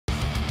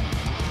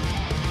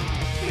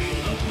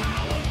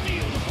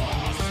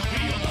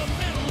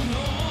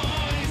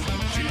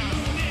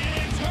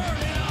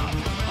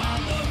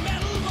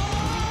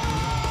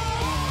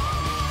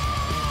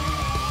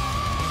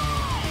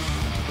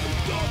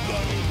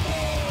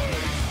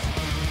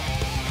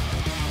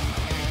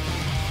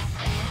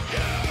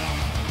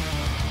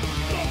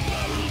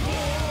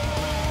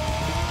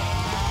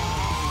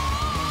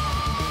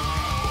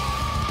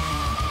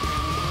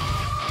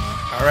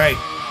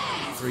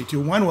Three,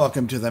 two, one.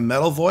 Welcome to the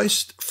Metal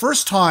Voiced.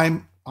 First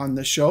time on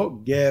the show,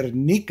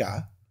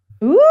 Guernica.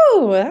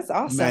 Ooh, that's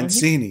awesome.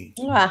 Mancini.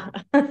 Wow.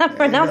 There you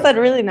Pronounced go. that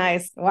really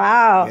nice.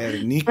 Wow.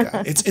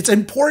 Guernica. It's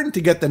important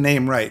to get the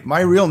name right.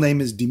 My real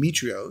name is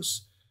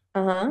Dimitrios,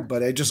 Uh-huh.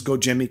 but I just go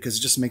Jimmy because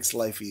it just makes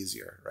life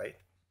easier, right?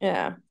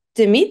 Yeah.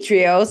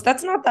 Dimitrios,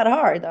 that's not that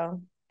hard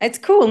though. It's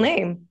a cool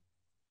name.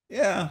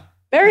 Yeah,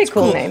 Very it's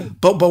cool cool. name.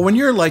 But when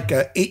you're like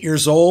 8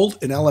 years old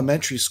in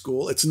elementary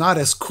school, it's not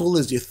as cool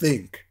as you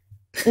think.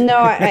 No,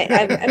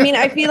 I mean,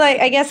 I feel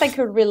like I guess I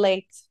could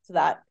relate to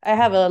that. I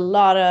have a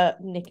lot of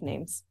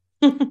nicknames.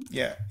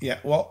 Yeah, yeah.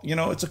 Well,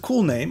 it's a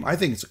cool name. I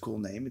think it's a cool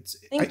name.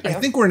 Thank I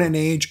you. think we're in an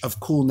age of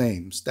cool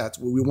names. That's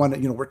what we want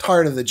to, we're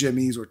tired of the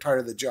Jimmys, we're tired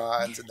of the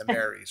Johns and the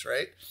Marys,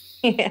 right?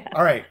 Yeah.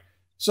 All right.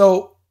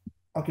 So,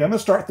 okay, I'm going to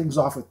start things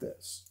off with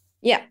this.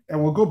 Yeah.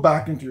 And we'll go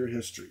back into your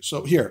history.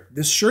 So here,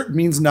 this shirt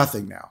means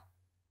nothing now.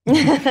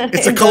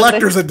 It's a It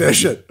collector's doesn't.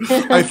 edition.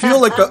 I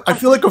feel like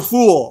a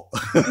fool.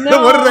 What did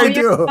No, I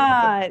you're do?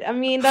 not. I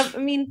mean,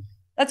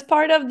 that's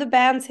part of the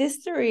band's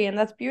history and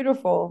that's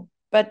beautiful.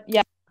 But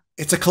yeah,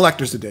 It's a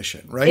collector's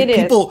edition, it right? is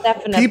People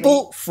definitely.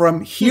 people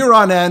from here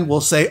on end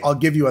will say, "I'll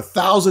give you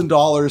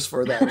 $1,000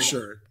 for that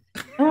shirt."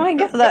 Oh my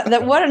God,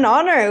 that what an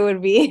honor it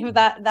would be if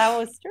that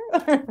was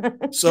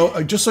true.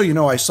 So just so you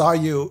know, I saw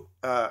you.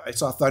 I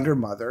saw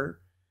Thundermother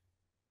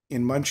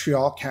in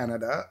Montreal,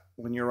 Canada,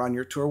 when you're on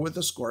your tour with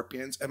the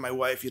Scorpions. And my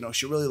wife,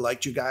 she really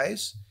liked you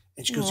guys,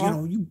 and she goes,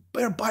 Aw, you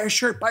better buy a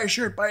shirt, buy a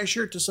shirt, buy a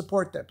shirt to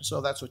support them.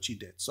 So that's what she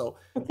did. So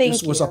this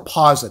thank was a you.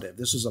 positive.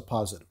 This was a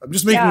positive. I'm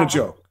just making a Yeah.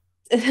 joke.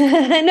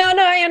 No,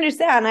 I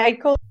understand.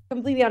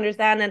 Completely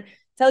understand. And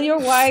tell your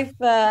wife,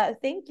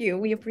 thank you.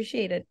 We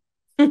appreciate it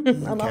a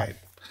lot. Okay.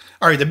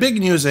 All right. The big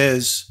news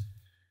is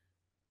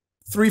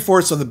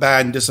three-fourths of the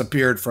band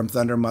disappeared from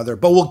Thunder Mother,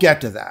 but we'll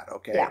get to that.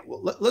 Okay. Yeah.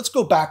 Well, let's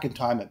go back in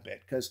time a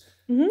bit because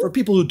Hmm. for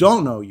people who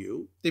don't know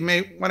you, they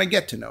may want to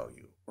get to know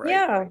you, right?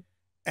 Yeah,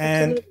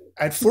 And absolutely.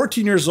 at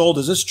 14 years old,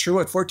 is this true?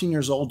 At 14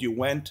 years old, you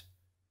went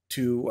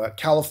to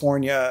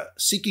California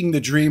seeking the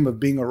dream of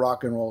being a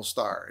rock and roll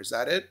star. Is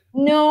that it?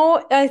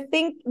 No, I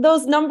think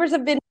those numbers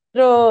have been a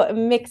little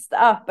mixed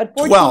up. At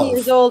 14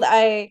 years 12. old,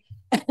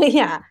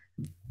 yeah,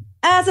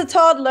 as a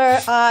toddler,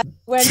 I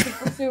went to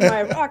pursue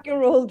my rock and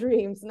roll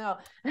dreams. No.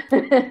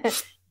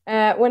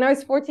 When I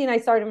was 14, I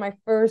started my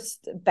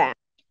first band.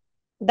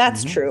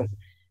 That's Mm-hmm. true.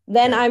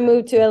 Then Okay. I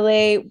moved to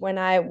LA when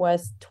I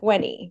was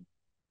 20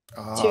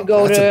 to Okay.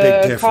 go That's a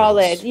big to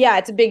college. difference. Yeah,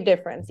 it's a big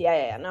difference.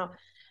 Yeah. No.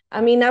 I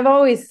mean, I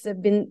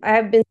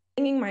have been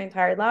singing my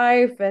entire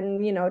life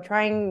and,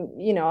 trying,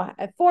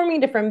 forming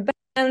different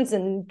bands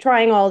and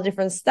trying all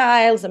different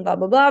styles and blah,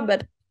 blah, blah.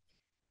 But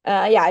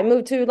yeah, I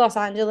moved to Los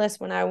Angeles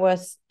when I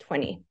was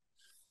 20.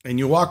 And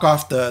you walk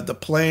off the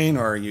plane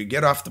or you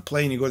get off the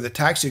plane, you go to the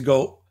taxi, you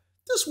go,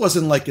 this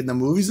wasn't like in the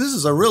movies. This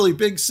is a really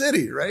big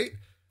city, right?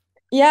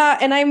 Yeah,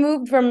 and I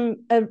moved from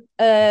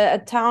a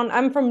town.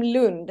 I'm from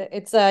Lund.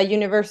 It's a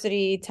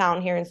university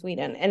town here in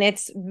Sweden, and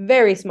it's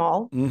very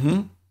small.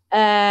 Mm-hmm.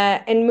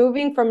 And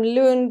moving from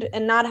Lund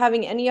and not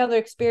having any other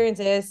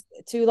experiences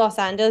to Los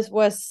Angeles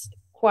was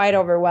quite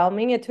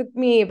overwhelming. It took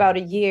me about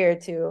a year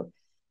to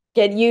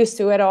get used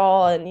to it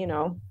all and,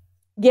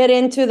 get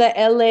into the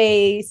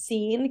LA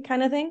scene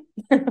kind of thing.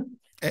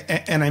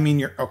 And I mean,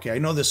 you're okay. I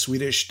know the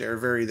Swedish;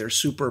 they're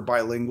super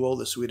bilingual.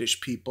 The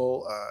Swedish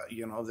people,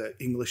 the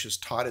English is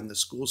taught in the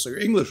school, so your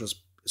English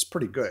is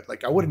pretty good.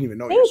 Like I wouldn't even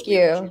know you're Thank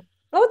Swedish. you.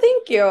 Oh,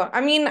 thank you. I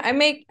mean, I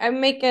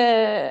make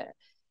a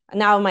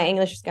now my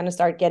English is going to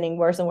start getting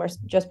worse and worse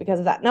just because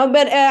of that. No,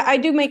 but I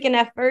do make an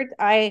effort.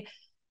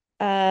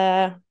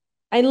 Uh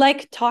I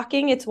like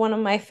talking. It's one of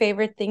my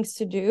favorite things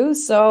to do.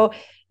 So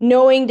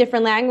knowing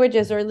different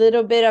languages or a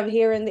little bit of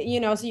here and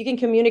so you can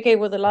communicate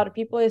with a lot of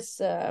people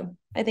is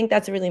I think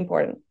that's really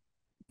important.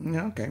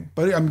 Yeah, okay.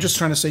 But I'm just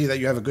trying to say that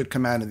you have a good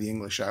command of the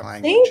English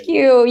language, Thank and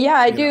you. Yeah,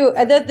 I do.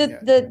 yeah,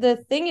 yeah,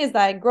 The thing is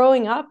that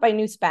growing up, I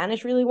knew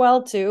Spanish really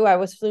well too. I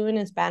was fluent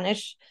in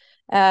Spanish.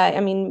 I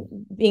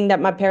mean, being that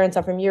my parents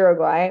are from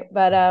Uruguay,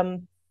 but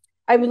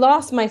I've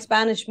lost my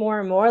Spanish more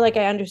and more. Like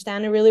I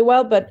understand it really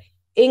well, but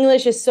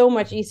English is so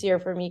much easier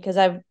for me because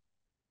I've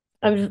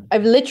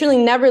literally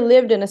never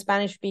lived in a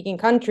Spanish speaking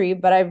country,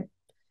 but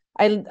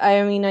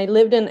I mean I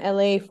lived in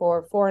LA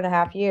for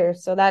 4.5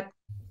 years, so that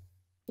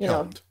you know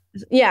helped.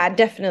 yeah, it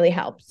definitely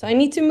helps. So I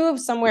need to move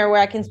somewhere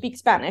where I can speak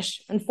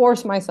Spanish and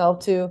force myself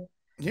to,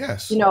 you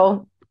Yes,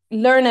 know,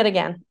 learn it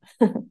again.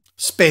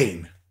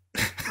 Spain.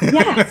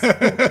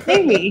 Yes,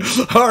 maybe.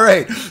 All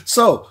right.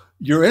 So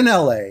you're in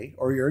LA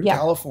or you're in Yeah.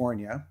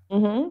 California,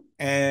 Hmm.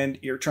 and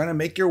you're trying to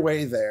make your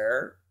way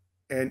there.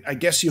 And I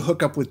guess you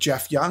hook up with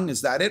Jeff Young.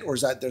 Is that it, or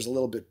is that there's a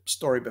little bit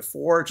story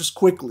before? Just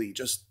quickly,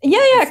 just Yeah,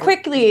 before.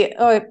 quickly.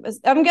 Oh,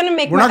 I'm gonna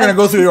make We're not my. going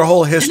to go through your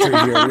whole history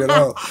here.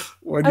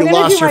 When I'm you gonna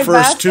do lost your my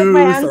first best, but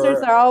my tooth, answers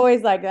or are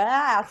always like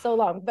so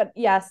long. But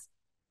yes,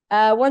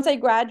 once I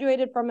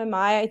graduated from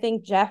MI, I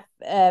think Jeff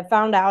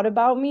found out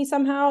about me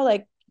somehow,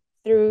 like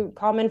through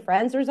common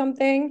friends or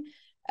something,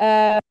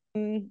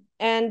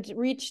 and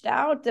reached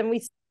out, and we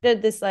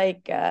started this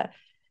like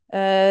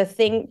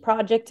thing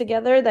project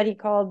together that he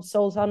called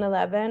Souls on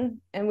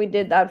 11, and we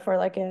did that for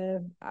like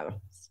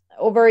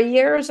over a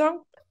year or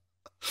so.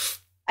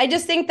 I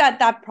just think that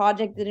that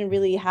project didn't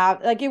really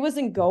have, like, it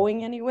wasn't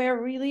going anywhere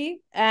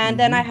really. And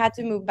then I had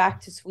to move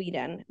back to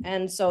Sweden.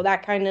 And so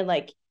that kind of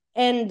like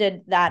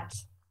ended that,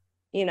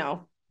 you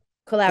know,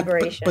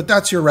 collaboration. But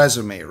that's your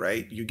resume,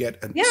 right? You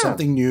get Yeah,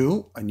 something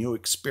new, a new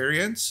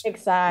experience, right?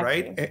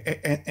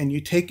 exactly. And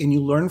you take and you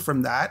learn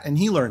from that, and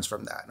he learns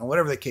from that, and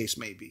whatever the case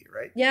may be,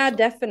 right? Yeah, So,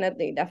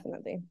 definitely,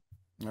 definitely.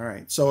 all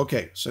right. So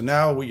okay. So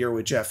now you're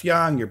with Jeff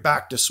Young. You're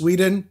back to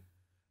Sweden.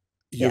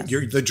 Yes.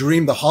 You're the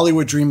dream, the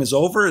Hollywood dream is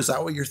over. Is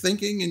that what you're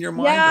thinking in your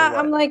mind, or Yeah,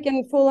 I'm what? like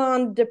in full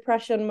on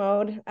depression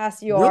mode,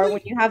 as you are when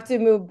Really? you have to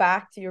move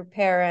back to your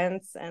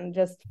parents and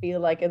just feel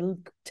like a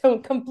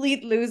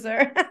complete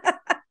loser.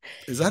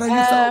 Is that how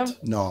you felt? um,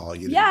 No,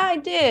 you Yeah, didn't. I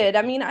did.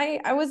 I mean,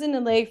 I was in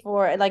LA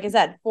for, like I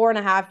said,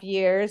 4.5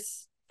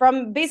 years.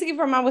 From basically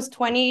from I was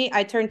 20,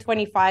 I turned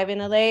 25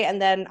 in LA,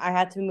 and then I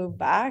had to move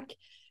back.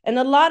 And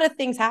a lot of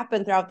things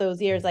happened throughout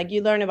those years. Like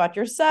you learn about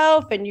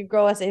yourself and you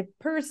grow as a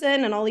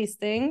person and all these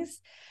things.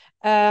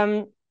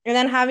 And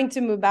then having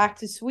to move back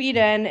to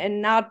Sweden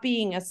and not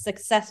being a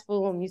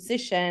successful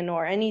musician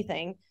or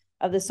anything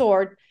of the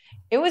sort,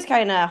 it was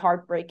kind of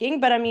heartbreaking.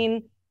 But I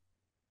mean,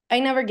 I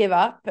never give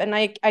up, and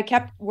I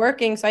kept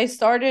working. So I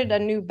started a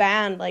new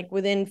band like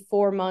within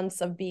 4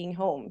 months of being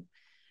home.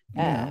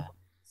 Uh, Yeah.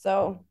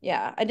 so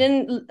yeah, I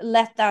didn't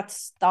let that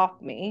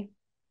stop me.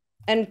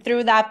 And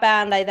through that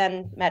band, I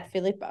then met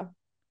Philippa.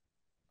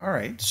 All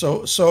right.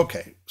 So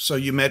okay. So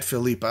you met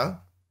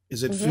Philippa.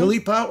 Is it Mm-hmm.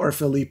 Philippa or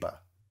Philippa?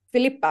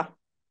 Philippa.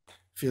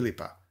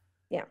 Philippa.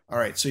 Yeah. All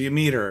right. So you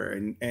meet her,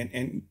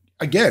 and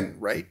again,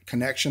 right?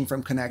 Connection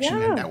from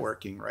connection and Yeah.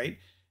 networking, right?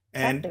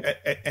 Exactly.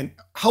 And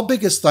how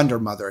big is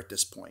Thundermother at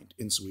this point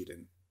in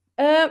Sweden?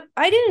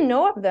 I didn't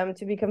know of them,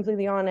 to be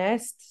completely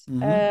honest.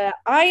 Mm-hmm.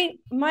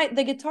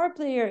 The guitar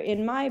player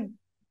in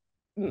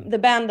the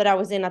band that I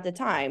was in at the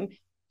time,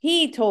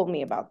 he told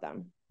me about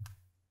them.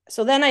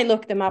 So then I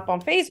looked them up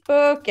on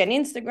Facebook and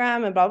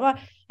Instagram and blah blah,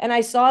 and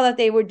I saw that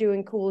they were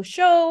doing cool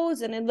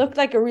shows, and it looked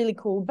like a really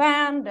cool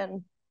band.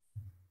 And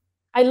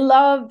I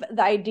love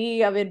the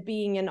idea of it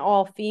being an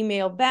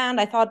all-female band.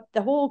 I thought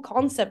the whole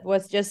concept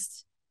was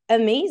just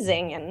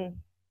amazing, and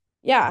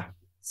yeah.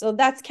 So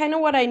that's kind of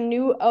what I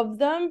knew of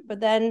them.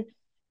 But then,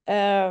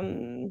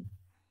 um,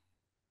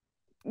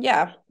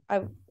 yeah,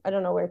 I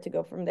don't know where to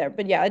go from there.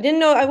 But yeah, I didn't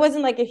know. I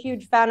wasn't like a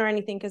huge fan or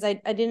anything because I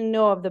didn't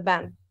know of the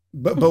band.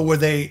 But were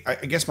they? I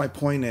guess my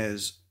point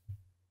is,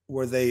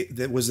 were they?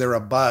 Was there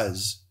a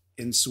buzz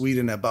in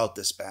Sweden about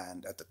this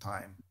band at the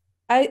time?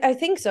 I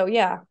think so.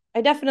 Yeah,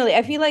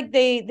 I feel like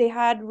they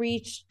had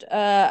reached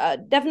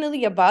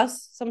definitely a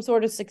buzz, some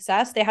sort of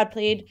success. They had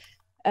played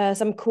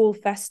some cool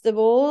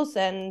festivals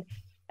and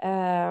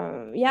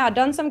yeah,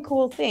 done some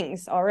cool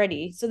things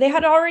already. So they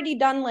had already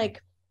done,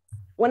 like,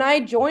 when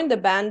I joined the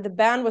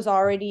band was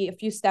already a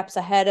few steps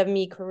ahead of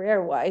me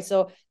career wise.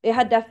 So they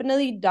had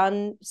definitely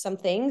done some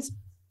things.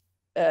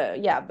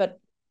 Yeah, but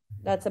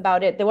that's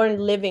about it. They weren't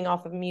living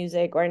off of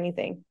music or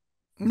anything.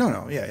 No,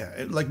 no, yeah,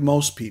 yeah. Like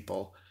most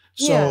people.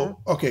 Yeah. So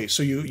okay,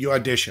 so you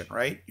audition,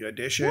 right? You Yeah.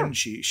 audition.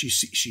 She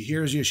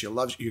hears you. She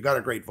loves you. You got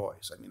a great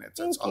voice. I mean, it's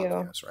Thank you.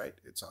 obvious, right?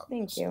 It's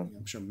Thank obvious. you.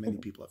 I'm sure many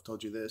people have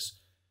told you this.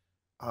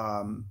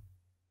 Um,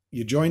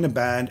 you join a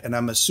band, and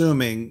I'm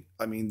assuming,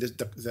 I mean,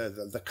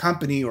 the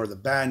company or the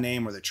band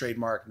name or the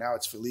trademark, now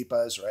it's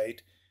Filipa's,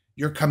 right?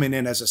 You're coming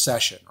in as a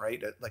session,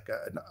 right? Like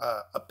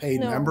a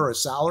paid No. member, a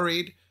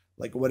salaried,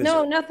 like what is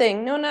No, it?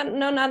 nothing. No,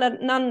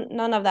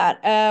 none of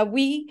that.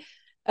 We,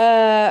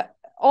 uh,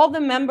 all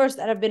the members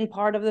that have been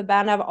part of the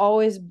band have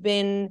always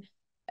been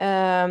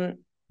um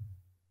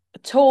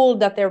told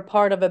that they're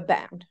part of a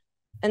band,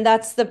 and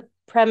that's the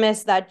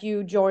premise that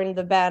you join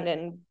the band,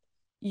 and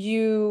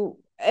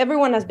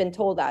everyone has been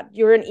told that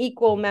you're an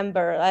equal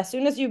member. As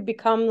soon as you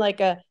become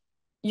like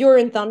you're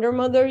in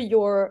Thundermother,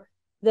 you're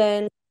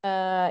then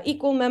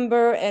equal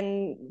member,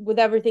 and with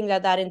everything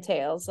that that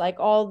entails, like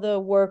all the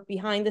work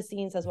behind the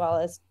scenes as well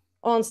as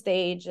on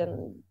stage,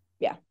 and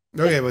yeah,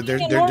 just Okay, but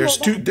being a normal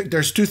band.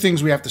 there's two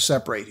things we have to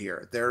separate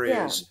here. There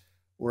Yeah, is,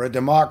 we're a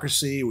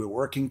democracy, we're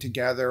working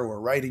together, we're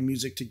writing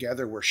music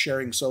together, we're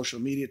sharing social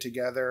media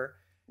together.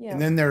 And yeah,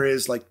 then there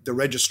is like the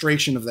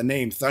registration of the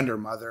name Thunder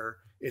Mother.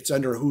 It's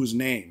under whose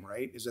name,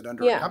 right? Is it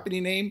under a yeah.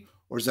 company name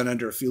or is it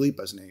under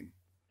Filipa's name?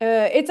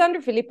 It's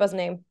under Philippa's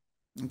name.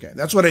 Okay,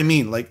 that's what I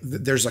mean. Like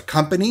there's a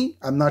company.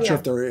 I'm not sure Yeah.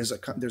 if there is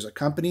there's a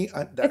company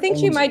I that think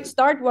she owns might it.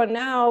 start one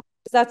now.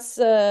 That's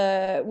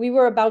we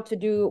were about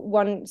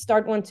to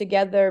start one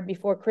together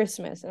before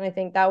Christmas, and I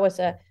think that was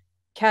a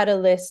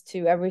catalyst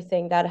to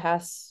everything that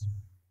has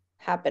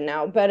happened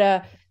now.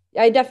 But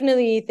I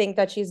definitely think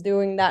that she's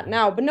doing that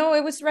now. But no,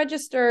 it was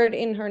registered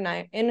in her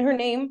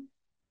name,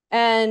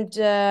 and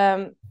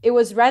it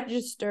was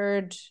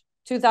registered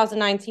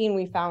 2019.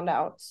 We found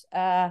out,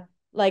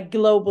 like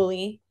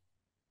globally,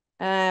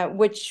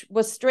 which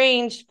was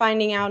strange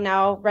finding out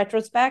now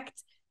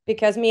retrospect,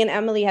 because me and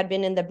Emily had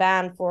been in the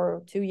band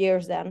for 2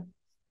 years then.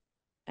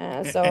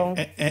 So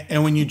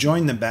And when you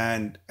join the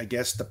band, I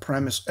guess the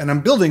premise, and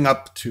I'm building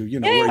up to, you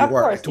know, yeah, where yeah, you of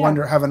are course, to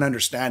yeah, have an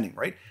understanding,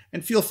 right?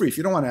 And feel free. If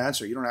you don't want to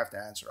answer, you don't have to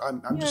answer.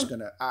 I'm yeah, just going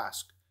to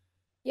ask.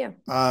 yeah.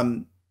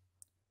 Um,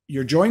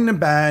 you're joining the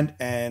band,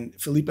 and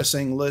Philippa's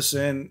saying,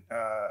 listen,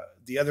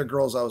 the other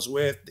girls I was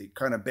with, they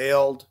kind of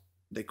bailed,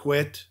 they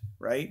quit,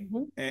 right?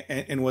 Mhm.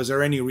 And was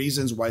there any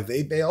reasons why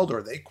they bailed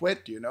or they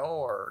quit, do you know,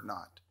 or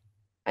not?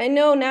 I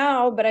know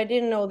now, but I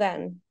didn't know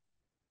then.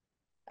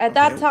 At Okay.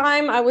 that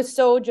time, I was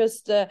so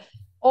just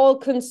all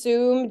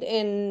consumed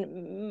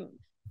in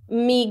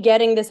me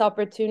getting this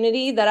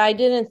opportunity that I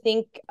didn't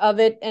think of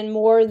it and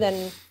more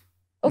than,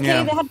 okay,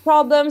 Yeah. they had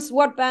problems.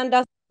 What band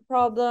does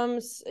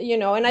problems? You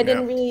know, and I Yeah.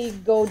 didn't really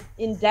go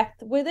in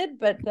depth with it.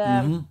 But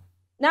Mm-hmm.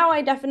 now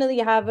I definitely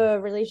have a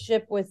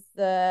relationship with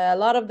a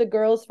lot of the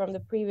girls from the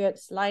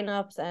previous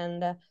lineups.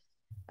 And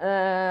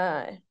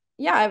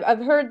yeah, I've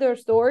heard their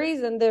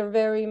stories and they're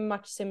very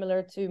much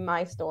similar to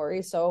my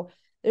story. So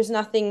there's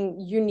nothing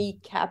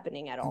unique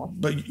happening at all.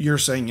 But you're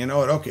saying, you know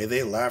what? Okay,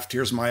 they left.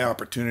 Here's my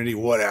opportunity.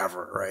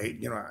 Whatever, right?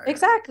 You know,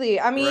 Exactly.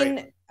 I right?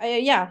 mean,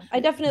 yeah, I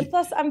definitely.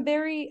 Plus,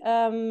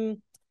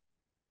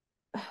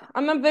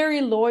 I'm a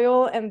very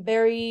loyal and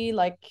very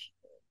like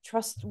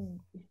trust.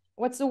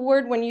 What's the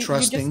word when you just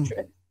Trusting,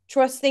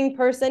 trusting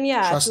person?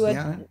 Yeah, to trust. a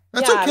Yeah,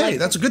 that's yeah, okay. like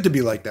That's good to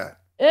be like that.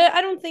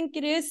 I don't think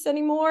it is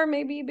anymore.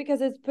 Maybe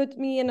because it's put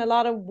me in a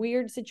lot of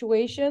weird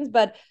situations,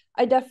 but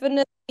I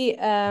definitely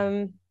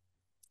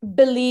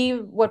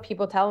believe what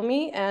people tell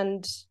me,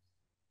 and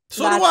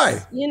So do I.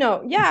 that's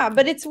yeah.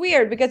 But it's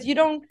weird because you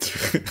don't.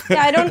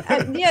 Yeah, I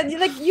don't. Yeah,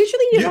 like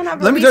usually you don't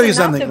have a Let me tell you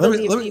reason not something. to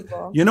believe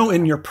people. You know,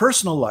 in your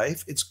personal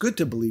life, it's good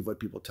to believe what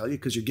people tell you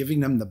because you're giving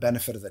them the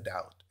benefit of the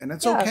doubt, and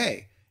it's Yeah,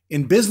 okay.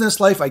 In business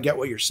life, I get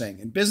what you're saying.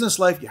 In business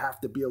life, you have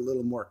to be a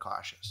little more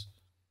cautious.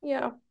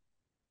 yeah.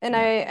 And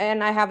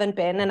Yeah. I haven't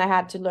been, and I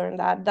had to learn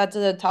that. That's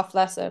a tough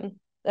lesson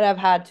that I've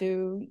had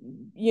to,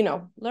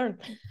 learn.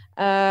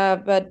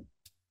 But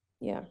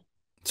yeah,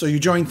 So you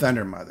joined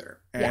Thundermother,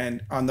 yeah,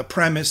 and on the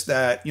premise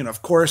that, you know,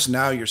 of course,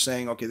 now you're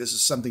saying, okay, this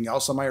is something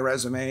else on my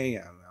resume,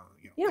 and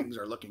you know, yeah, things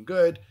are looking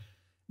good.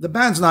 The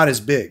band's not as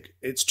big.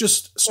 It's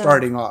just yeah,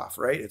 starting off,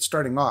 right? It's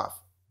starting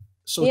off.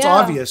 So it's yeah.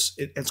 obvious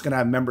it's going to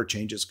have member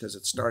changes because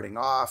it's starting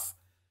off.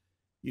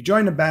 You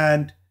join the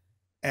band,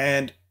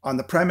 and on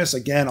the premise,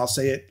 again, I'll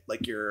say it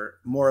like you're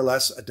more or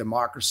less a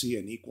democracy,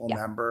 an equal Yeah.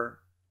 member.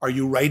 Are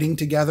you writing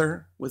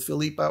together with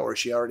Philippa, or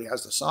she already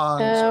has the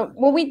songs? Or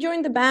Well, we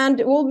joined the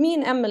band. Well, me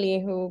and Emily,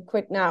 who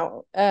quit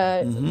now, we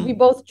mm-hmm.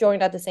 both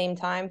joined at the same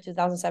time,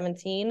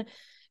 2017.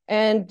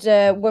 And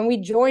when we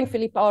joined,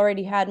 Philippe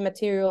already had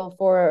material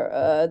for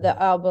the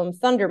album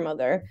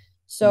Thundermother. Mm-hmm.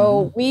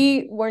 So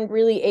we weren't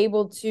really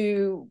able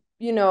to,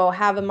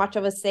 have a much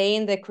of a say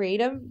in the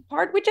creative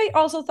part, which I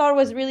also thought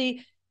was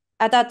really,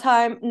 at that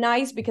time,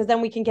 nice because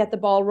then we can get the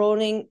ball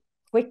rolling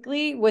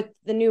quickly with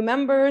the new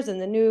members and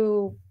the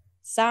new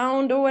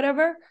sound or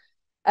whatever.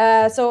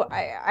 So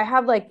I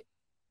have like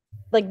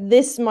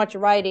this much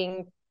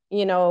writing,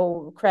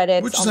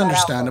 credits Which is on that album.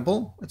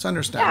 understandable. It's Yeah, and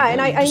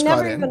understandable. I, You I just got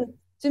never in. even,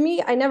 to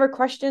me, I never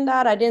questioned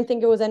that. I didn't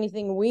think it was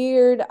anything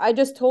weird. I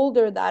just told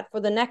her that for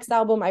the next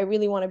album, I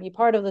really want to be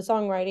part of the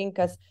songwriting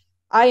because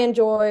I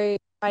enjoy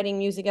writing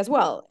music as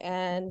well.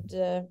 And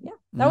yeah,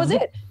 that was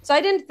Mm-hmm. it. So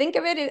I didn't think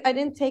of it. I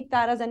didn't take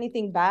that as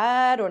anything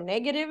bad or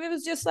negative. It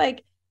was just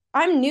like,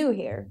 I'm new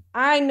here.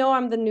 I know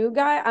I'm the new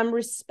guy. I'm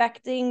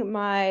respecting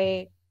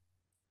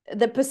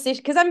the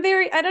position because I'm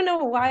very, I don't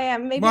know why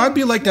maybe Well, I'd I'm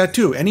be like that just,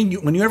 too.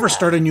 When you ever yeah,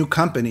 start a new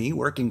company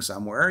working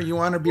somewhere, you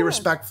want to be yeah.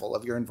 respectful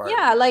of your Yeah,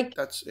 environment. like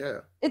That's yeah.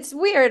 it's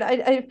weird.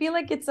 I feel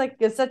like it's like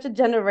such a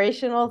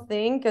generational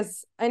thing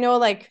because I know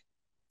like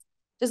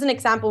just an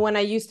example when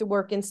I used to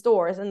work in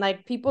stores and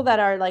like people that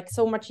are like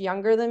so much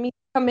younger than me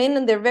come in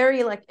and they're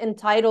very like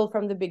entitled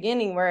from the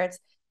beginning where it's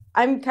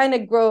I'm kind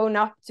of grown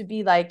up to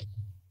be like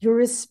you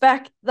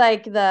respect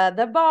like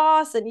the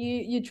boss and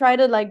you try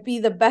to like be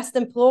the best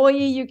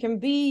employee you can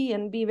be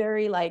and be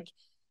very like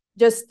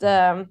just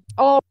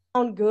all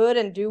around good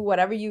and do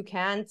whatever you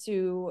can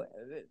to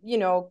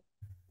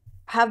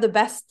have the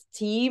best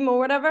team or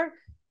whatever.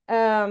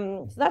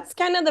 So that's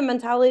kind of the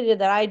mentality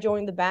that I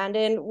joined the band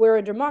in. We're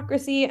a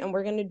democracy and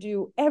we're going to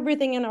do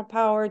everything in our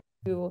power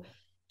to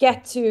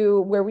get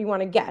to where we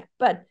want to get.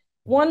 But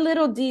one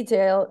little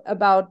detail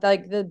about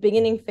like the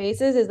beginning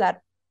phases is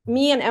that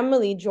me and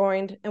Emily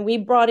joined and we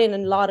brought in a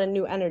lot of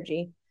new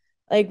energy.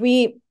 Like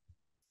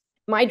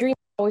my dream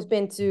has always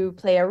been to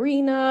play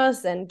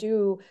arenas and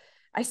do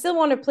I still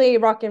want to play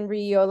Rock in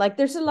Rio. Like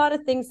there's a lot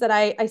of things that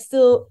I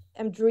still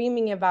am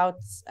dreaming about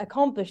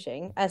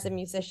accomplishing as a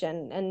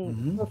musician and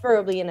Mm-hmm.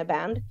 preferably in a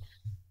band.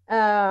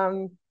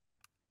 Um,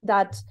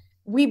 that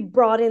we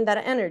brought in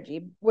that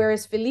energy,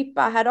 whereas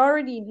Filippa had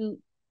already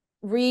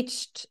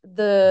reached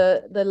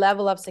the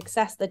level of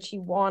success that she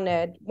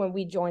wanted when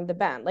we joined the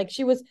band. Like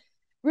she was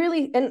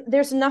really, and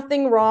there's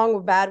nothing wrong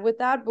or bad with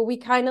that, but we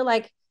kind of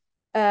like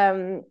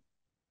um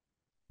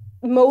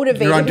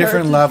You're on motivated her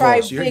different to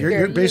try levels. bigger,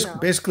 You're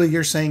basically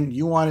you're saying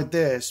you wanted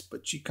this,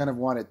 but she kind of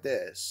wanted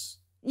this.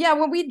 yeah,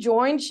 when we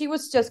joined, she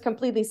was just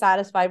completely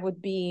satisfied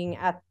with being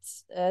at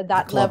The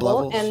that club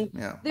level. levels. And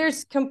Yeah.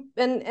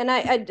 and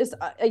I just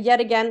yet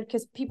again,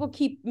 because people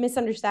keep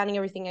misunderstanding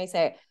everything I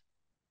say.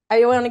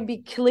 I want to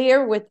be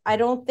clear with, I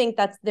don't think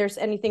that there's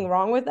anything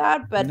wrong with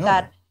that, but No.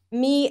 that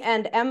me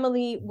and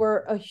Emily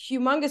were a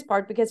humongous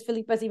part, because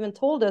Felipe's even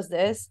told us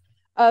this,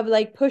 of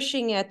like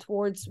pushing it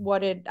towards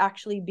what it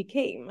actually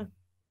became.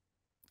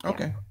 Yeah.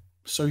 Okay.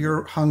 So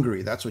you're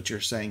hungry. That's what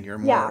you're saying.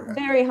 You're Yeah, more,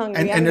 very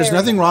hungry. and I'm there's very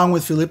nothing hungry. wrong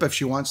with Philippa if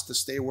she wants to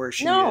stay where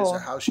she is or No,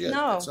 how she is.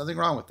 That's no. nothing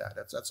wrong with that.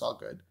 That's all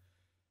good.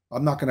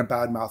 I'm not going to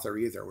badmouth her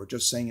either. We're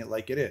just saying it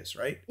like it is,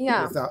 right?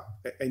 Yeah. Without,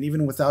 and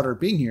even without her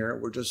being here,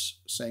 we're just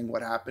saying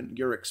what happened,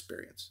 your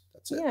experience.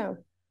 That's it. Yeah.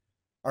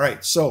 All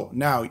right. So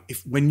now,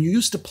 if when you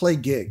used to play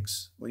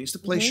gigs, when you used to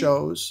play Mm-hmm.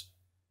 shows,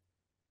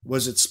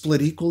 was it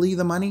split equally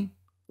the money?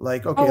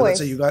 Like, okay, let's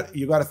say Always.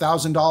 you got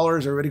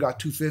 $1,000, everybody got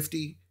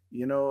 250.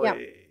 You know, Yeah.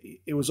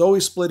 it was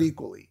always split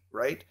equally,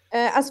 right?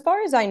 As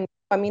far as I know,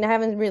 I mean, I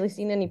haven't really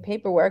seen any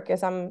paperwork,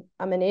 because I'm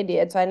an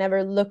idiot, so I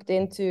never looked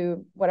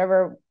into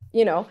whatever,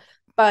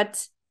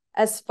 But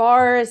as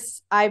far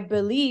as I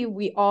believe,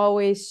 we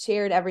always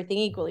shared everything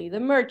equally. The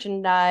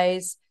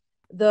merchandise,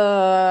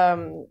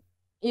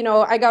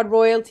 I got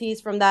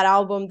royalties from that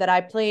album that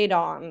I played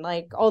on,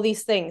 like all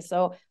these things.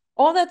 So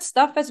all that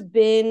stuff has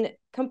been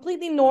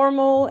completely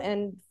normal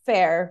and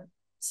fair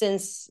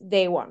since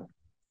day one.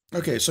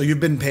 Okay, so you've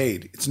been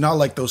paid. It's not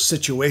like those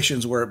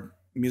situations where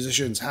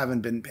musicians haven't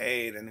been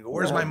paid and they go,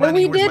 "Where's my No, but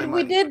money? we Where's my did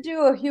we money?" did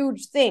do a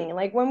huge thing.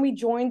 Like when we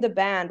joined the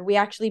band, we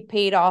actually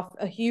paid off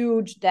a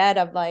huge debt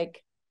of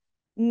like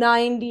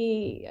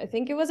 90, I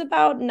think it was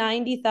about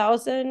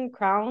 90,000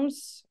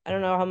 crowns. I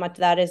don't know how much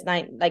that is,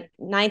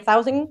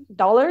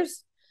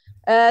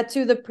 $9,000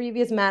 to the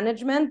previous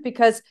management,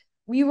 because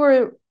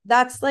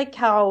that's like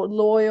how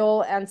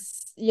loyal and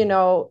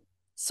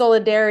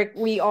solidaric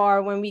we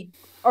are when we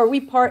or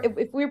we part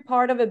if we're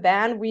part of a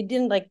band, we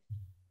didn't like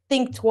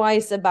think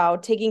twice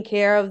about taking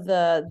care of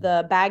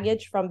the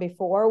baggage from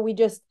before. We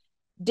just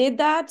did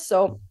that.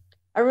 So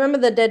I remember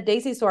the Dead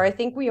Daisy tour. I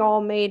think we all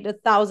made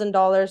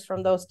 $1,000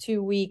 from those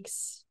 2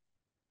 weeks,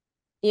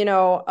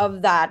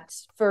 of that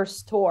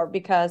first tour,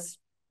 because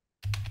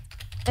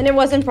and it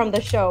wasn't from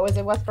the shows,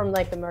 it was from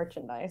like the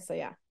merchandise. So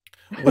yeah.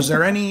 Was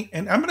there any,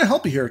 and I'm going to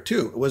help you here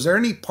too. Was there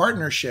any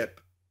partnership?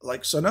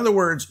 Like, so in other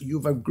words,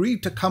 you've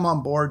agreed to come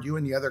on board, you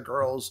and the other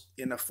girls,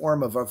 in a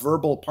form of a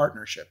verbal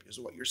partnership, is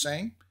what you're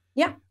saying?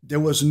 Yeah. There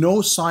was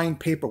no signed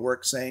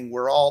paperwork saying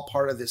we're all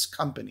part of this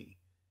company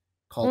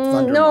called No,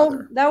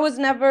 Thundermother. that was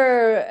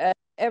never.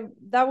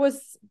 That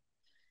was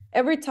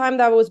every time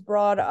that was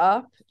brought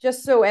up,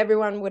 just so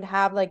everyone would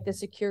have like the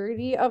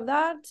security of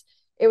that.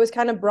 It was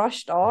kind of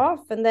brushed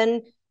off, and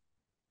then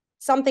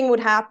something would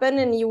happen,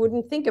 and you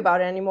wouldn't think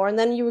about it anymore, and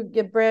then you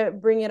would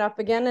bring it up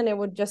again, and it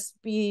would just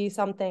be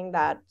something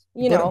that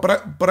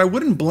But I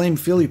wouldn't blame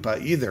Philippa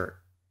either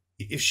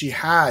if she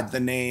had the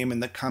name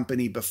and the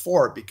company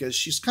before, because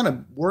she's kind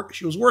of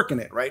she was working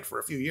it right for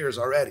a few years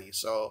already.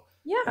 So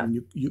I Yeah,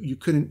 mean, you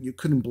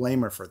couldn't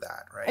blame her for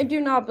that, I right? do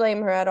not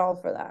blame her at all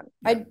for that.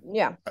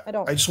 Yeah. I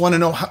don't. I just want to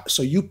know how.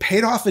 So you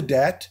paid off a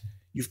debt.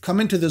 You've come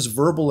into this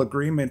verbal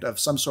agreement of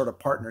some sort of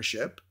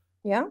partnership,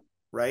 Yeah.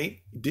 right?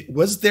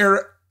 Was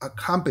there a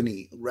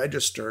company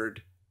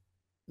registered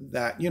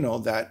that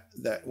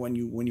that when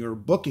you were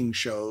booking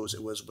shows,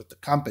 it was with the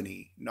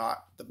company, not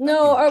the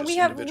No, just we've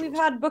individuals?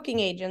 had booking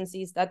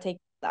agencies that take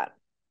that.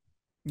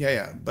 Yeah,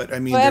 yeah. But I So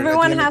mean, there at the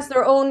everyone end of has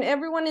their own,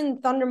 everyone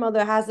in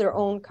Thundermother has their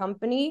own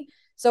company.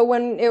 So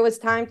when it was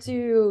time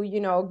to,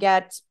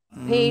 get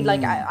paid,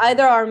 like mm,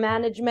 either our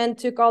management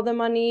took all the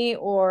money,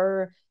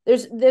 or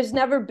there's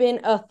never been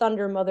a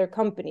Thundermother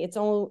company. It's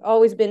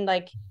always been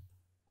like,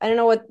 I don't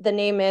know what the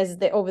name is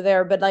over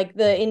there, but like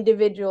the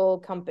individual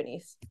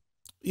companies.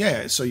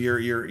 yeah, so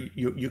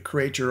you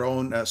create your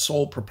own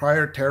sole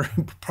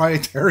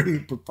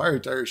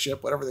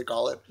proprietorship, whatever they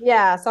call it.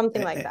 Yeah,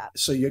 something like that.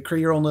 So you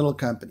create your own little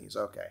companies.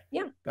 Okay,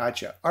 Yeah.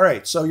 gotcha. All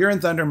right, so you're in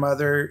Thunder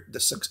Mother.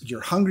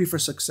 You're hungry for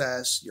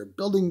success. You're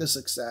building the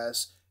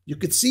success. You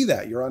could see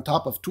that you're on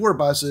top of tour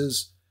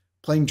buses,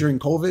 playing during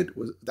COVID.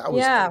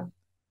 Yeah,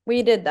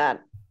 we did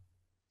that.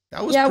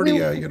 That was Yeah, we pretty.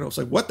 It's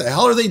like, what the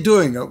hell are they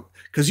doing?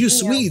 Because you yeah.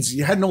 Swedes,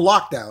 you had no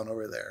lockdown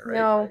over there, right?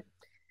 No,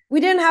 we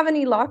didn't have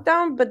any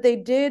lockdown, but they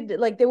did,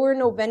 like, there were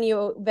no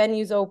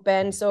venues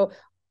open, so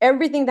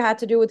everything that had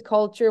to do with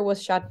culture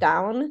was shut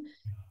down,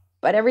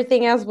 but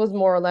everything else was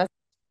more or less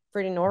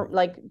pretty normal,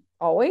 like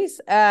always.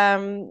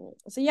 So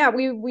yeah,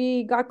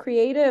 we got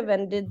creative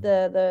and did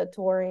the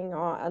touring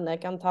on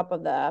like on top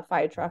of the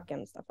fire truck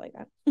and stuff like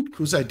that.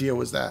 Whose idea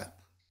was that?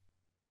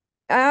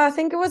 I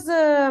think it was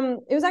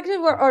actually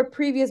our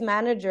previous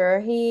manager.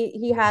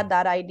 He had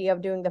that idea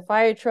of doing the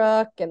fire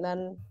truck, and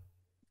then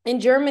in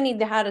Germany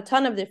they had a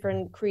ton of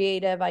different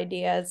creative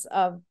ideas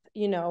of,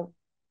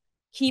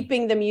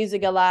 keeping the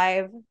music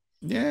alive.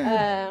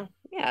 Yeah.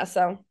 Yeah,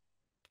 so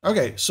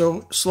Okay,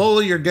 so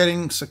slowly you're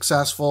getting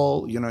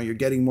successful. You're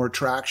getting more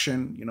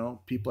traction.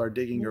 People are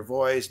digging your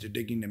voice, they're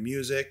digging the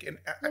music, and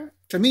Yeah.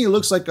 to me, it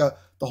looks like the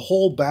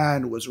whole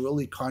band was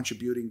really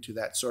contributing to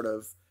that sort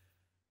of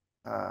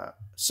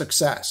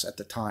success at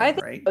the I time,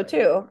 think right? so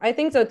too. I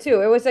think so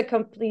too. It was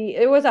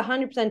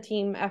 100%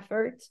 team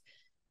effort.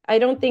 I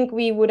don't think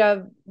we would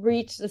have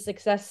reached the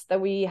success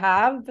that we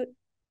have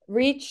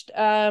reached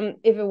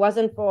if it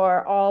wasn't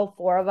for all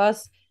four of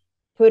us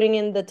putting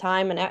in the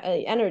time and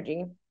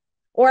energy.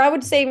 Or I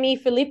would say me,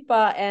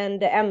 Philippa,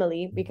 and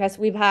Emily, because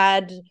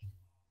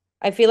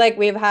I feel like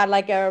we've had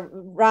like a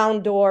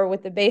round door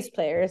with the bass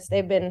players.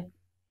 They've been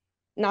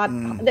not,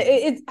 Mm.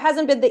 it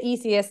hasn't been the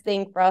easiest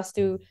thing for us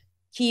to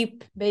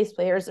keep bass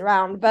players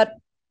around, but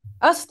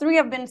us three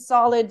have been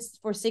solid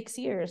for 6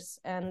 years.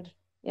 And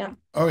yeah.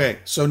 Okay,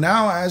 so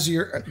now as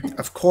you're,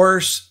 of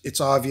course, it's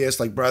obvious,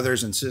 like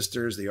brothers and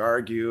sisters, they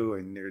argue,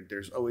 and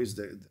there's always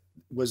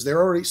was there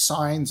already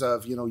signs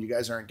of, you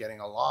guys aren't getting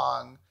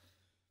along?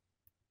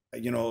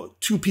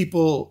 Two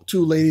people,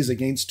 two ladies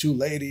against two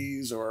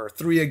ladies, or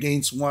three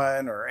against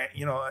one, or,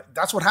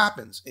 that's what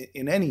happens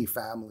in any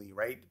family,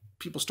 right?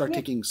 People start Yeah.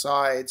 taking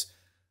sides,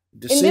 In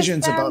this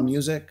decisions about band,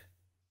 music.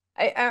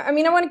 I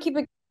mean, I want to keep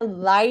it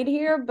light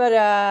here, but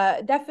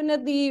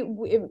definitely,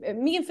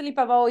 me and Philippe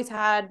have always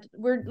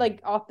we're like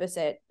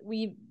opposite.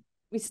 We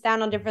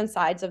stand on different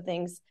sides of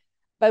things,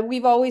 but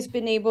we've always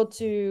been able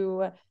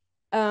to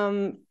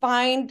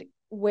find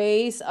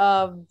ways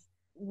of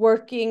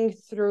working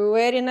through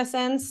it in a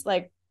sense.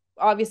 Like,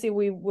 obviously,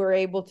 we were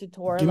able to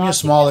tour a Give me a lot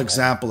small together.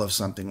 example of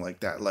something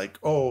like that. Like,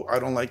 oh, I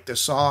don't like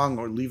this song,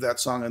 or leave that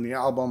song on the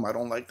album. I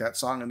don't like that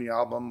song on the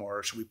album,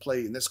 or should we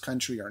play in this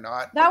country or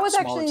not? That Like a was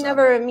small actually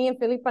never, example. me and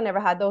Felipe never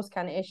had those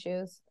kind of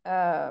issues.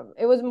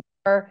 It was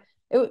more,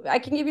 I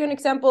can give you an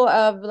example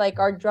of like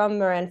our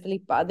drummer and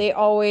Felipa. They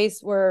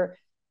always were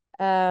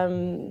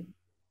um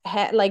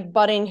like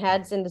butting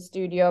heads in the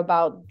studio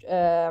about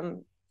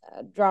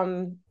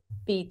drum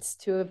beats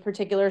to a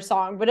particular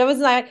song, but it was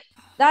like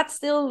that's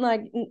still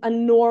like a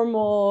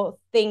normal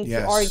thing to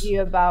Yes.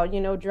 argue about,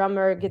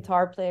 drummer,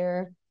 guitar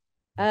player.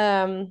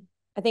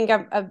 I think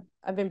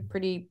I've been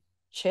pretty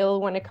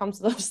chill when it comes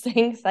to those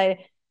things.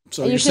 I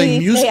So you're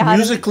saying usually stay out of it.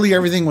 musically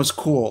everything was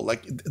cool,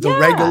 like Yeah.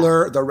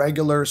 the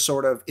regular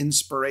sort of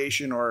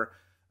inspiration or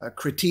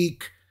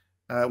critique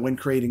when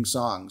creating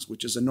songs,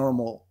 which is a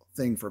normal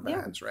thing for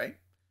Yeah. bands, right?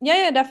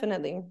 Yeah,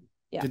 definitely.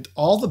 Yeah. Did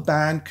all the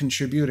band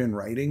contribute in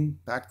writing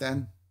back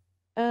then?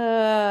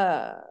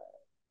 Uh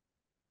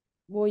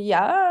well,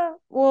 yeah.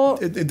 Well,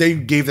 They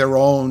gave their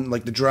own,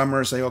 like the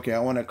drummer say, okay, I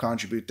want to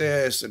contribute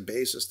this, and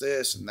bassist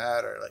this and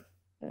that, or like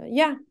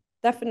yeah,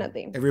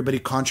 definitely. everybody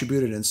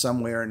contributed in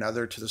some way or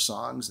another to the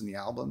songs and the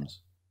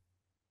albums.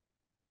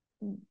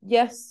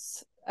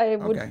 Yes, I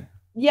would. Okay.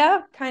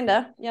 Yeah, kind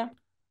of. Yeah.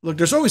 Look,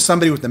 there's always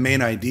somebody with the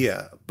main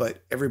idea, but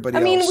I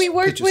everybody mean, else we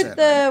worked pitches with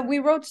in, right? we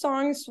wrote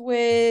songs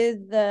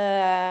with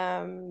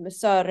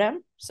Sören.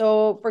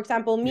 So, for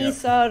example, me, Yeah.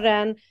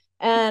 Sören,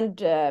 and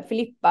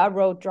Filippa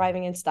wrote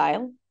Driving in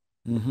Style.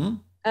 Mm-hmm.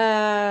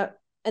 Uh,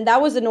 and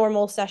that was a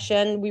normal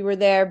session. We were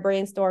there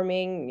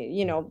brainstorming,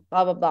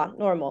 blah blah blah,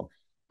 normal.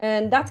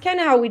 And that's kind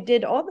of how we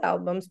did all the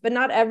albums, but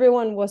not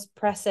everyone was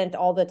present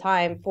all the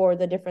time for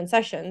the different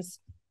sessions.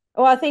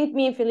 Well, I think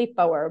me and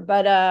Filippa were,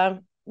 but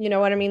you know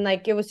what I mean?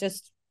 Like it was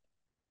just,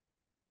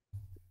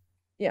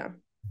 yeah.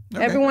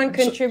 Okay. Everyone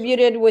So,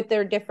 contributed with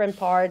their different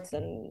parts,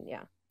 and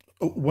yeah.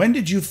 when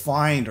did you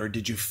find, or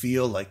did you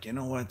feel like,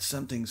 what,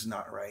 something's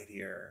not right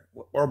here?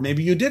 Or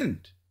maybe you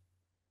didn't.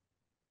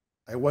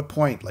 At what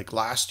point? Like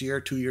last year,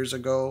 2 years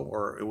ago,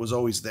 or it was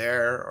always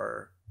there,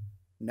 or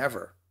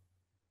never?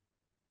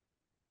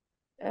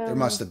 There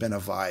must Um have been a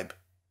vibe.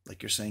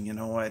 Like you're saying,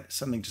 what,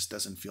 something just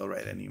doesn't feel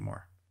right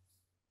anymore.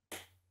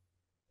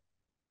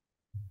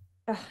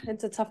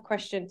 it's a tough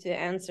question to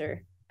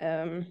answer.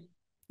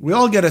 We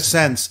all get a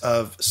sense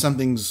of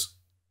something's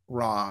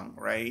wrong,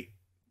 right?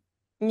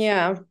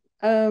 Yeah.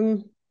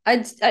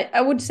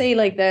 I would say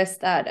like this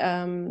that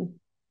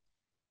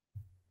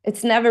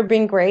it's never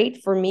been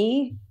great for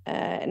me,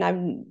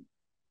 and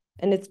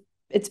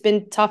it's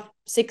been tough,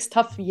 6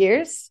 tough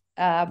years.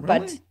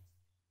 But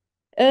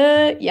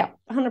Really? yeah,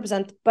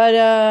 100%.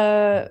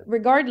 But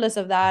regardless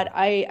of that,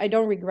 I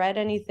don't regret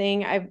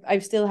anything.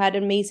 I've still had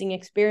amazing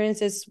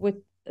experiences with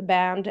the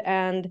band,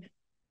 and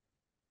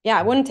yeah,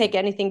 I wouldn't take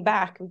anything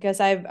back because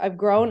I've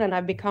grown and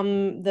I've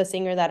become the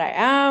singer that I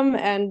am,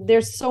 and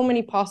there's so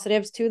many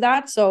positives to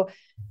that. So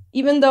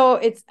even though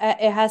it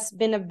has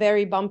been a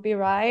very bumpy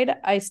ride,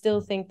 I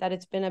still think that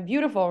it's been a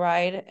beautiful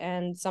ride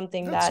and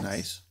something That's that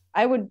nice.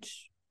 I would,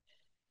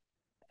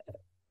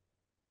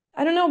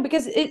 I don't know,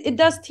 because it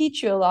does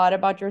teach you a lot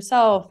about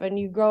yourself and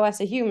you grow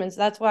as a human. So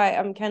that's why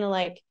I'm kind of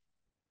like,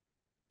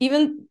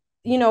 even,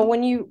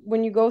 when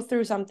you go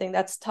through something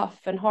that's tough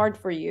and hard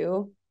for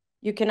you,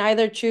 you can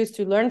either choose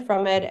to learn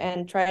from it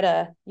and try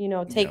to,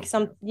 Yeah. take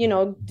some,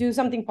 do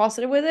something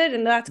positive with it.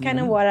 And that's kind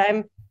of Mm-hmm.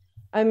 what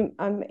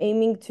I'm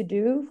aiming to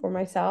do for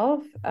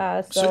myself.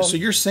 So So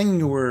you're saying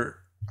you were,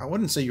 I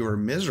wouldn't say you were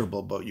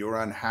miserable, but you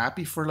were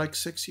unhappy for like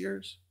 6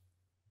 years?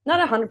 not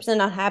 100%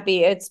 not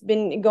happy. It's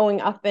been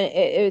going up and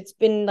it's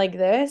been like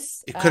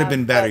this. It could have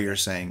been better, But you're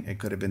saying. It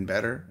could have been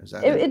better. Is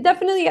that it, it? it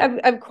definitely,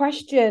 I've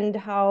questioned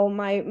how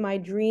my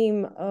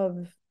dream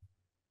of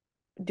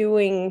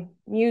doing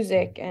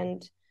music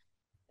and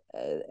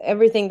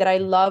everything that I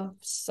love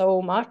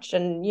so much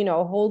and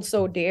hold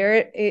so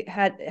dear, it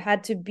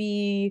had to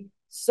be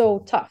so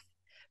tough.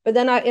 But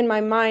then in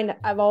my mind,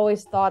 I've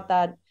always thought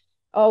that,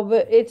 oh,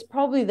 but it's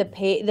probably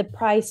the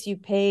price you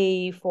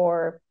pay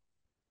for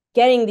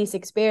getting these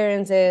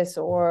experiences,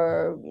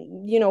 or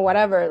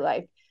whatever.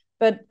 Like,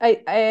 but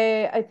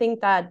I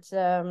think that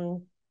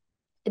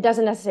it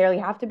doesn't necessarily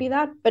have to be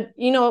that. But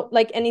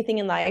like anything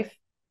in life,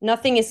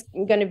 nothing is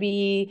going to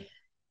be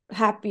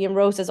happy and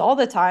roses all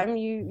the time.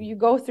 You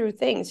go through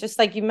things, just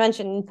like you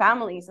mentioned, in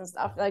families and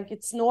stuff. Like,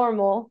 it's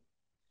normal.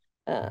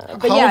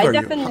 But How yeah, old I are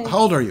you? definitely. How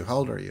old are you? How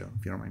old are you?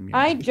 If you don't mind me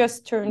I asking.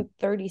 just turned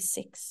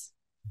 36.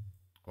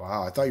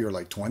 Wow, I thought you were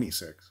like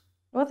 26.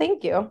 Well,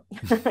 thank you.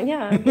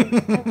 Yeah,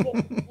 I have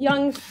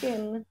young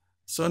skin.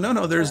 So no,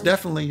 no, there's Um,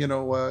 definitely,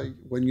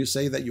 when you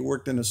say that you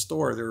worked in a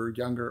store, they're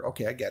younger.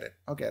 Okay, I get it.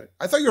 I get it.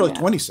 I thought you were like yeah,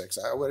 26.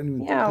 I wouldn't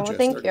even yeah. put Well, you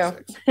as thank you.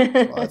 36.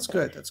 Well, that's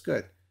good. That's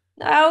good.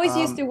 I always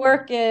used to Um,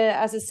 work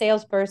as a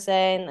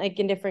salesperson, like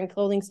in different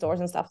clothing stores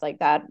and stuff like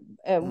that.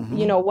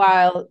 mhm.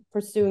 While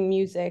pursuing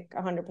music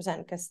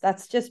 100%, because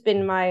that's just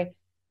been my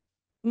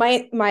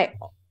my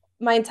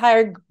my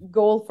entire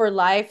goal for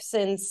life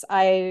since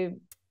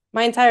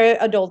my entire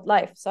adult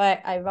life. So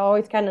I've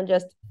always kind of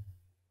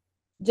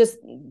just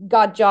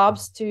got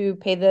jobs to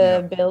pay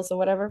Yeah, the bills or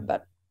whatever,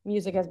 but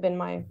music has been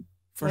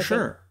for my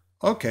thing. sure.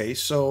 Okay,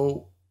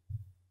 so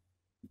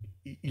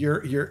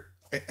you're,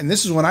 and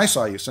this is when I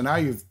saw you. So now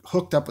you've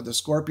hooked up with the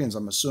Scorpions.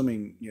 I'm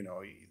assuming,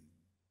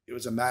 it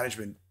was a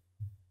management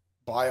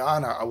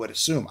buy-on. I would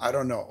assume. I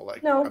don't know.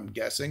 Like, No, I'm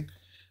guessing.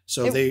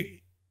 So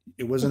it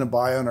it wasn't a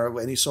buy-on or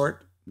any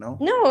sort.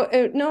 No.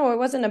 no, it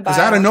wasn't a Because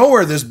out of buyout.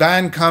 nowhere, this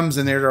band comes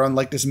and they're on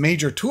like this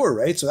major tour,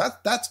 right? So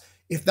that's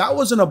if that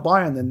wasn't a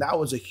buy-in, then that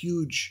was a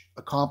huge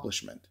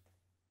accomplishment.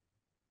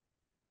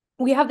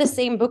 We have the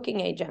same booking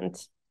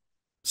agent.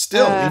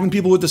 Still, Uh, even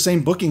people with the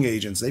same booking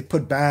agents, they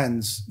put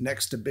bands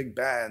next to big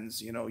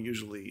bands.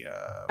 Usually.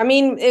 I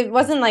mean, it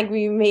wasn't like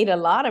we made a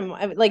lot of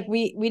money. Like,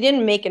 we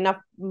didn't make enough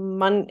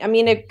money. I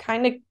mean, it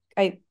kind of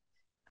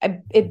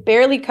it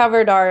barely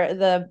covered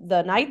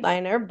the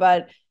nightliner,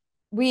 but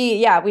we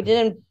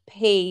didn't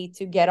pay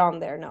to get on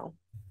there. No,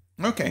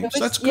 Okay, it so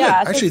was, that's good.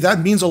 yeah. So Actually, that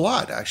means a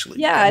lot.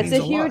 Actually, that yeah, it's means a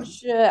a lot.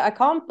 huge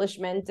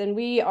accomplishment, and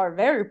we are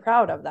very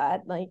proud of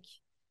that. Like,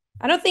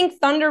 I don't think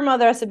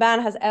Thundermother as a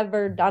band has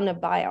ever done a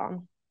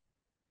buy-on.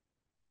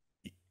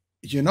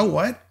 You know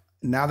what?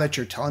 Now that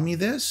you're telling me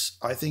this,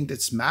 I think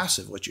it's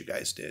massive what you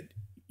guys did.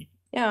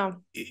 Yeah,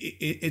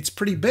 It's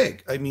pretty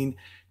big. I mean,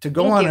 to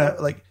go thank on you.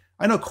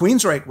 I know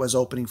Queensryche was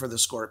opening for the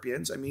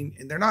Scorpions. I mean,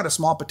 and they're not a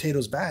small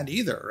potatoes band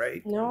either,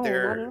 right? No,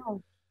 not at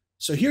all.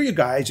 So here you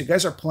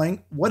guys are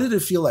playing. What did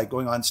it feel like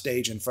going on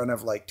stage in front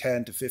of like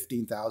 10 to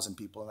 15,000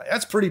 people?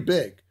 That's pretty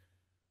big.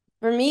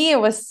 For me, it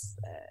was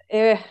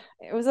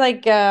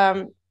like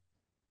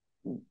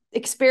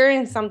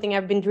experience something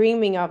I've been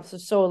dreaming of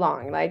so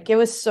long. Like, it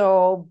was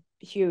so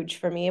huge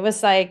for me. It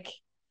was like,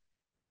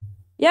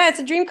 yeah, it's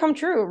a dream come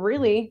true,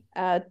 really.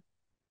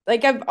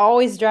 Like, I've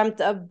always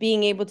dreamt of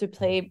being able to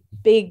play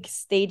big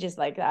stages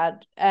like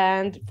that,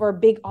 and for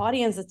big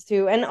audiences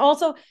too, and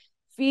also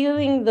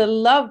feeling the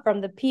love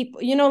from the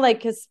people. Like,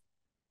 because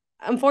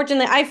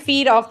unfortunately, I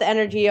feed off the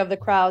energy of the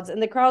crowds,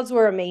 and the crowds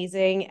were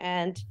amazing,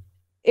 and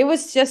it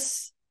was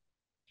just,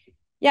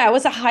 yeah, it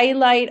was a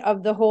highlight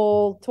of the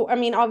whole tour. I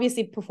mean,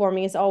 obviously,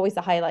 performing is always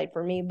a highlight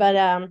for me, but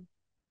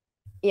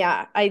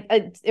yeah,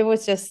 it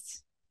was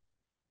just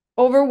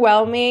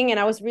overwhelming, and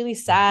I was really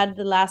sad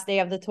the last day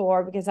of the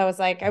tour, because I was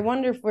like, I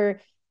wonder if we're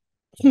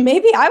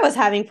maybe I was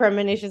having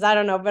premonitions, I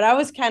don't know, but I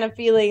was kind of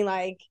feeling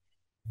like,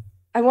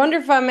 I wonder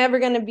if I'm ever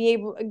going to be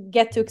able to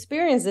get to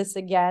experience this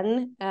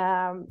again,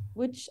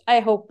 which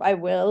I hope I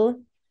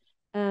will.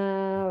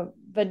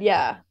 But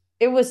yeah,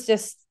 it was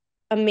just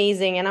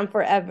amazing, and I'm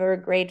forever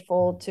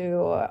grateful to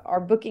our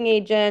booking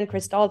agent,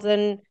 Chris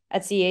Dalton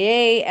at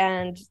CAA,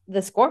 and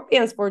the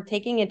Scorpions for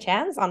taking a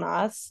chance on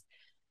us.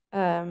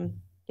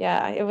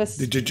 Yeah, it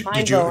was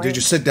mind Did you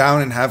blowing. sit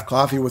down and have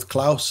coffee with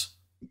Klaus?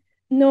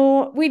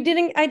 No, we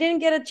didn't. I didn't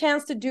get a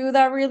chance to do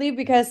that, really,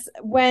 because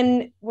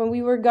when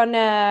we were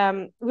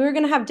gonna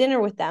have dinner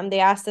with them, they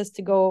asked us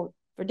to go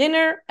for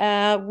dinner.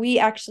 We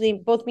actually,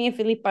 both me and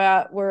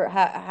Filipa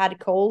had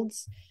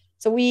colds,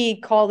 so we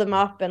called them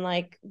up and,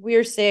 like,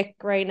 we're sick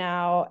right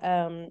now.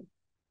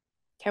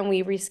 Can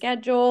we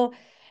reschedule?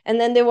 And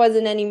then there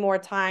wasn't any more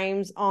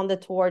times on the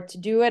tour to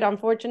do it,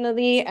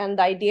 unfortunately. And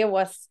the idea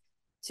was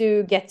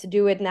to get to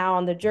do it now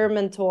on the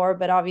German tour,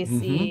 but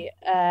Mm-hmm. obviously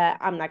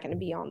I'm not going to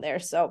be on there.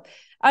 So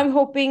I'm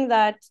hoping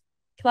that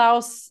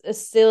Klaus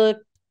is still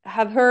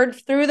have heard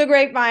through the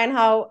grapevine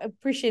how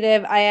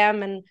appreciative I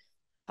am, and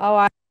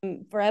how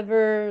I'm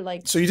forever,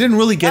 like, So you didn't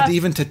really get uh,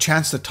 even to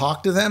chance to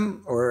talk to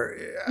them or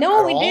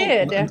no, at we all?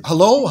 did.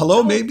 Hello,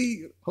 hello, No,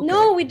 maybe. Okay.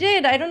 No, we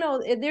did. I don't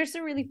know. There's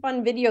a really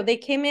fun video. They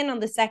came in on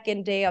the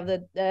second day of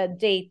the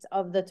date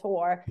of the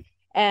tour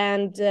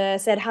and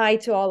said hi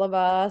to all of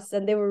us,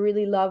 and they were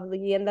really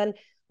lovely. And then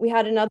we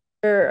had another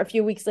a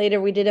few weeks later.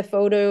 We did a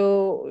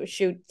photo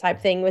shoot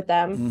type thing with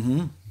them.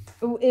 Mm-hmm.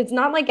 It's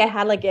not like I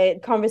had like a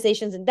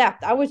conversations in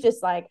depth. I was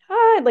just like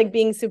hi, like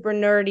being super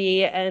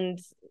nerdy and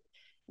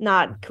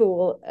not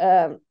cool.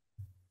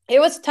 It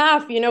was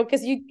tough,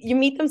 because you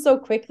meet them so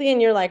quickly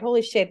and you're like,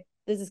 holy shit,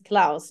 this is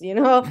Klaus,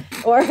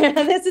 or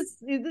this is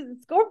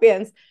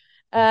Scorpions.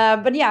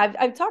 But yeah,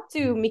 I've talked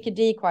to Mickey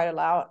D quite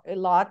a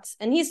lot,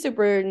 and he's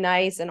super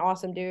nice and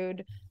awesome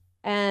dude.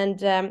 And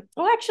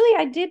well, actually,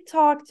 I did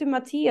talk to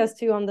Matthias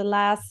too on the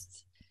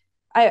last.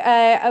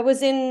 I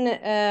was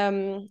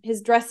in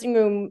his dressing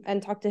room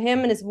and talked to him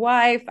and his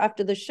wife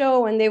after the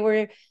show, and they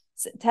were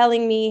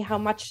telling me how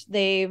much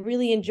they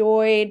really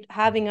enjoyed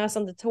having us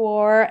on the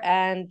tour,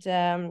 and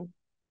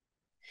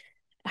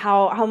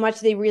how much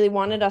they really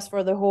wanted us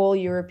for the whole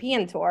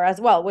European tour as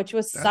well, which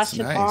was That's such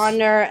an nice.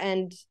 honor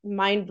and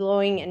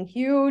mind-blowing and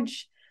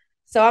huge.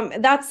 So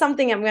that's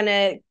something I'm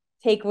gonna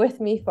take with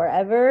me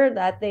forever,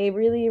 that they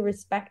really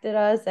respected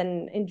us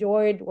and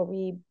enjoyed what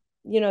we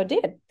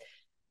did,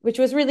 which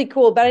was really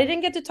cool. But I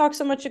didn't get to talk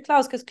so much to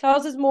Klaus, because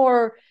Klaus is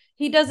more,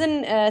 he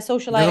doesn't He doesn't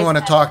socialize want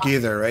to as talk much,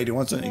 either, right? He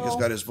wants to, he's you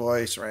got his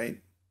voice, right?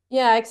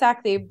 Yeah,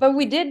 exactly. But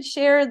we did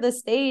share the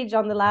stage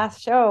on the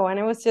last show, and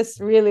it was just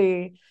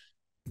really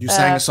You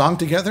sang uh a song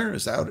together?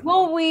 Is that?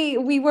 well,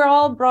 we were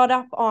all brought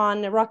up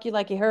on Rock You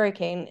Like a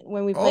Hurricane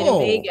when we played in Oh,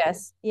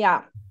 Vegas.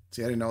 Yeah.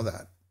 see, I didn't know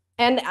that.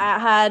 And I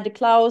had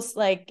Klaus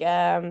like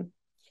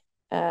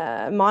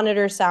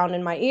monitor sound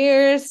in my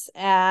ears,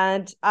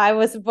 and I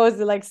was supposed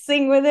to like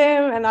sing with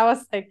him, and I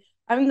was like,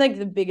 I'm like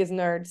the biggest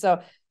nerd,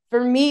 so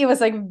for me it was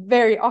like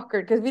very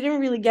awkward because we didn't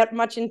really get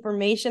much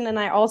information, and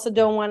I also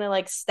don't want to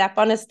like step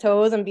on his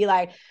toes and be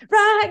like,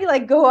 right,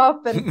 like go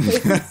up and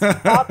take the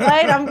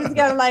spotlight. I'm just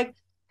gonna like,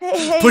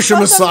 hey, Push him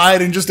Klaus,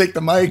 aside and just take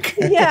the mic.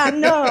 yeah,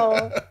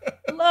 no.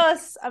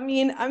 Plus, I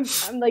mean, I'm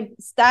like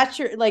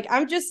stature, like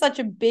I'm just such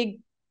a big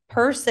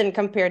person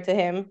compared to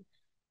him.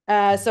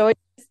 So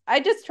I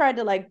just tried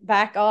to like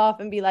back off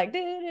and be like,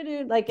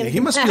 like, Yeah, and he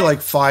must be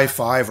like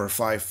 5'5" or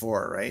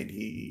 5'4", right?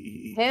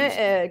 He's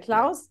yeah,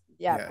 Klaus,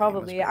 yeah, yeah, he must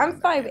probably. be I'm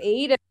around that. Yeah,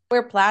 5'8" and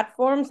we're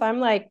platforms. I'm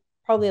like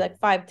probably like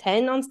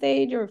 5'10" on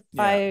stage, or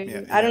yeah, five.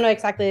 yeah, I don't yeah. know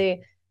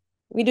exactly.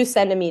 We do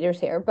centimeters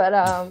here, but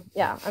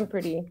yeah,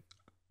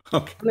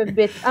 Okay.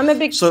 I'm a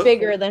bit So,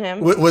 bigger than him.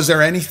 was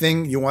there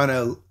anything you want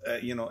to,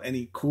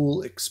 any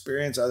cool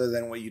experience other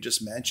than what you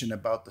just mentioned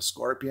about the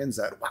Scorpions?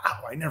 That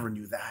wow, I never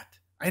knew that.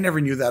 I never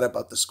knew that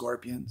about the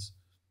Scorpions.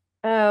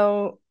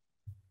 Oh,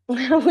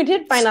 we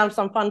did find out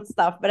some fun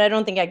stuff, but I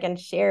don't think I can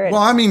share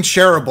Well, it. I mean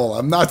shareable.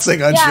 I'm not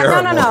saying Yeah,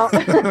 no, unshareable. no,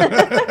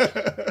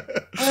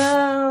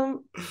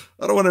 no.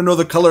 I don't want to know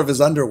the color of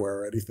his underwear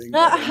or anything,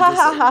 but I'm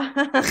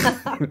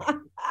just like,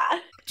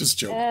 just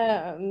joking.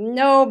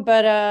 No,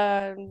 but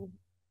I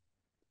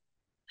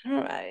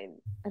don't, I,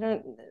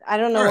 I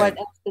don't All know right. what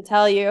else to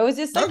tell you. It was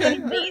just like Okay. an All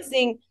right.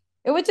 amazing.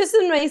 It was just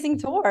an amazing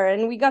tour,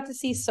 and we got to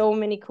see so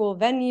many cool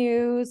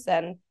venues.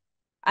 And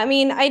I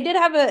mean, I did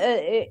have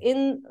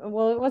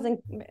well, it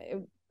wasn't.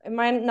 It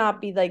might not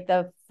be like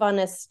the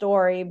funnest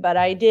story, but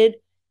I did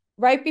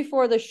right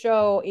before the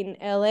show in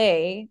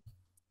LA.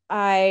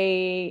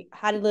 I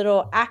had a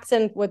little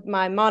accident with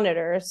my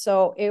monitor,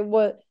 so it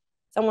was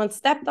someone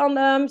stepped on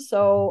them.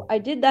 So I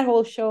did that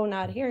whole show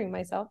not hearing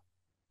myself.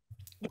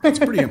 That's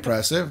pretty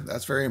impressive.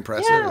 That's very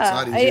impressive. It's Yeah,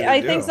 not easy to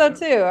I think do. so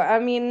too. I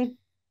mean,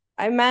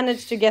 I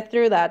managed to get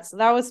through that, so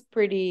that was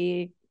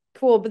pretty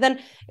cool. But then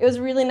it was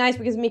really nice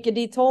because Mika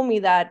D told me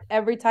that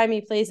every time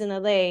he plays in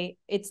LA,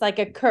 it's like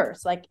a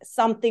curse, like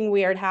something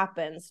weird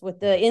happens with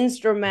the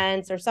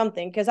instruments or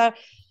something. Because I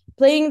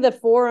playing the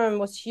Forum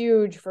was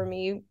huge for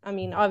me. I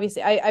mean,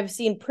 obviously, I've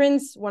seen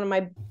Prince, one of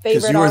my Because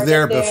favorite you were artists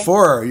there there.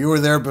 before. You were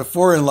there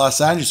before in Los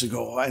Angeles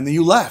ago, and then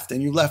you left,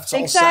 and you left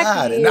so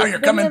sad, and now Exactly. you're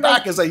Then coming you're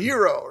like, back as a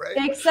hero, right?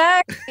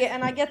 exactly.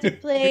 And I get to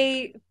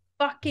play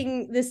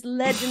fucking this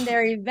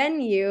legendary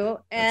venue,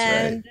 That's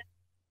right.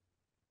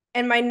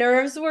 and my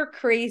nerves were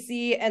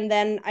crazy, and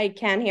then I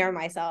can't hear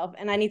myself,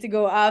 and I need to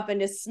go up and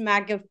just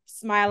smack a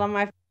smile on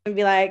my face and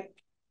be like,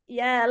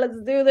 yeah, let's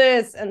do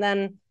this. And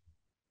then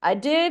I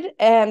did,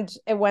 and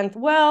it went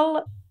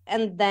well.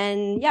 And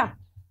then yeah,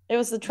 it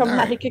was a All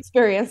right. traumatic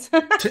experience.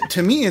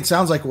 To me, it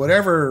sounds like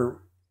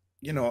whatever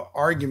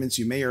arguments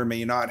you may or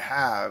may not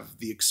have,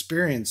 the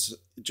experience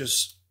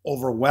just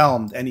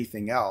overwhelmed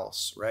anything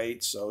else,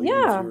 right? So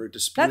even if you Yeah, were that's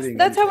disputing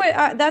that's how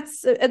anything, it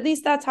that's at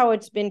least that's how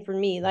it's been for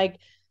me. Like,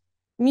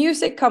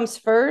 music comes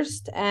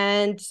first,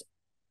 and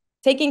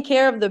taking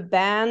care of the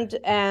band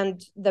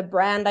and the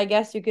brand, I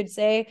guess you could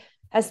say,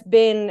 has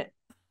been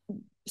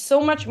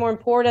so much more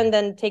important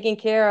than taking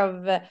care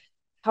of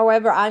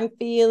however I'm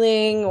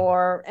feeling,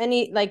 or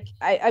any, like,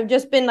 I've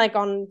just been like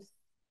on,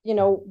 you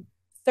know,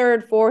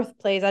 third, fourth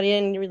place. I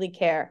didn't really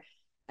care.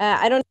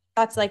 I don't know if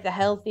that's like the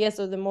healthiest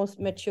or the most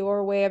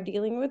mature way of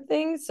dealing with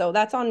things. So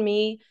that's on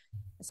me,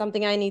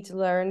 something I need to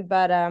learn.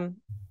 But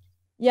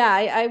Yeah,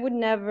 I would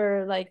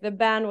never, like, the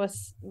band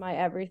was my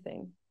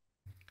everything.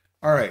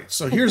 All right.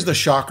 So here's the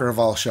shocker of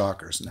all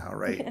shockers now,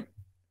 right?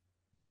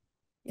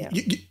 Yeah.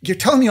 Yeah. You're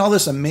telling me all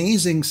this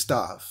amazing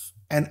stuff,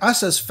 and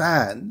us as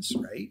fans,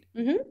 right?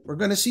 Hmm. We're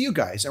going to see you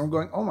guys, and we're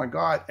going, oh my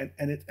god,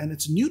 and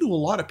it's new to a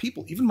lot of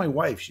people. Even my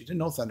wife, she didn't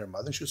know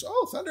Thundermother. She goes,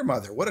 oh,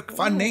 Thundermother, what a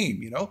fun Yeah.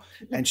 name, you know.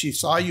 And she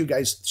saw you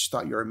guys, she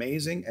thought you're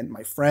amazing, and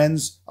my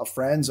friends of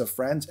friends of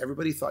friends,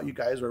 everybody thought you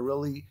guys were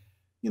really,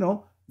 you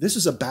know, this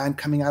is a band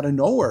coming out of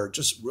nowhere,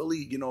 just really,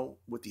 you know,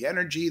 with the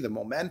energy, the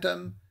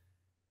momentum,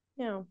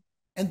 Yeah.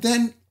 and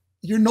then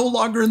you're no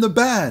longer in the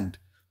band.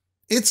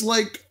 It's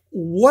like,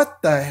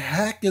 what the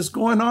heck is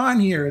going on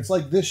here? It's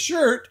like this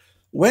shirt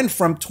went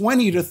from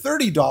 $20 to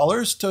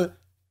 $30 to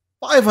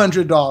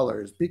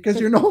 $500 because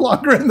you're no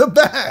longer in the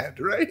band,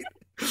 right?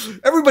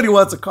 Everybody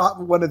wants a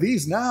copy of one of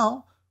these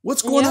now.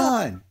 What's going Yeah.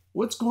 on?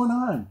 What's going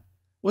on?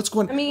 What's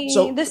going I on? mean,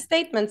 So this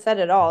statement said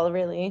it all,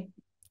 really.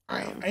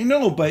 I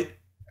know, but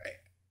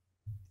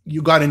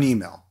you got an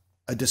email,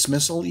 a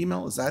dismissal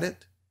email. Is that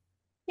it?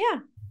 Yeah.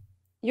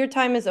 Your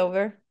time is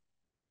over.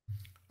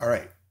 All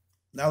right.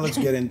 Now let's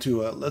get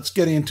into a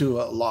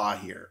law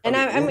here. And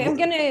Okay, I'm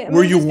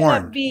were you just gonna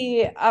warned?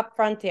 be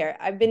upfront here.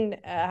 I've been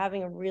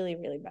having a really,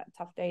 really bad,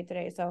 tough day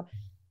today, so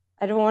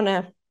I don't want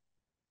to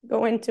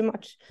go into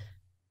much.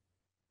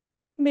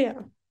 But yeah.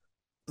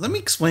 Let me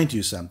explain to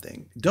you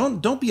something.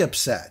 Don't be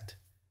upset.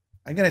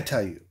 I'm going to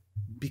tell you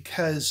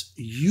because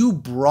you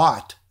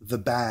brought the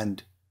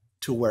band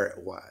to where it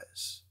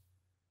was.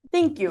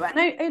 Thank you.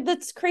 And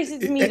that's crazy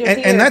to me to And,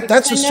 hear and that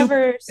because that's I a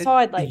never saw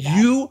it like that.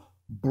 you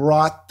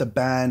brought the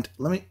band.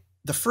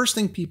 The first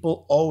thing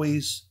people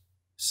always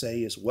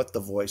say is what the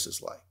voice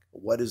is like.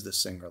 What is the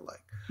singer like?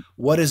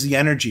 What is the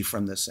energy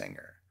from the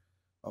singer?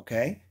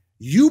 Okay?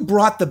 You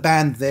brought the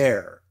band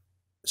there.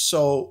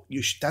 So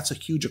that's a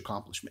huge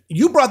accomplishment.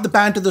 You brought the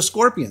band to the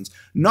Scorpions.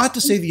 Not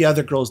to say the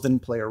other girls didn't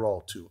play a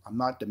role too. I'm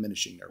not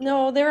diminishing their role.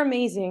 No, they're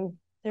amazing.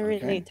 They're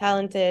really Okay.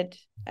 talented.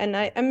 And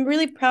I'm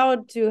really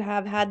proud to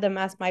have had them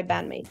as my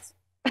bandmates.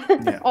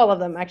 Yeah. All of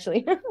them,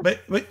 actually. But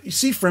you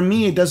see, for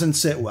me, it doesn't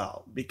sit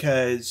well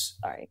because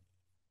Sorry.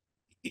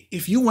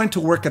 if you went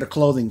to work at a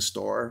clothing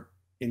store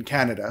in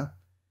Canada,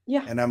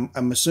 Yeah. and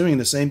I'm assuming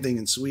the same thing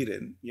in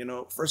Sweden, you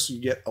know, first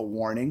you get a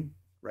warning,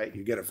 right?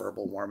 You get a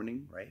verbal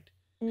warning, right?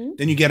 Mm-hmm.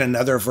 Then you get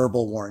another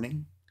verbal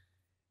warning.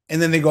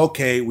 And then they go,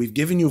 okay, we've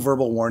given you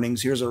verbal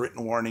warnings. Here's a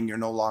written warning. You're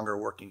no longer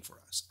working for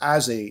us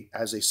as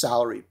a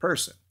salaried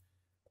person.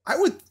 I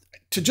would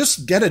to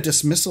just get a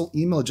dismissal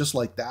email just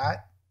like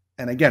that.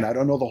 And again, I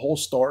don't know the whole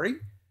story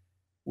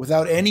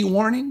without any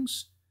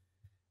warnings.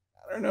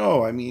 I don't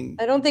know. I mean,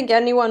 I don't think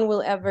anyone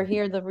will ever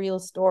hear the real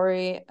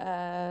story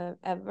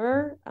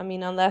ever. I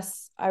mean,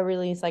 unless I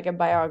release like a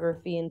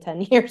biography in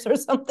 10 years or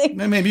something.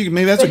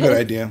 maybe that's a good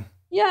idea.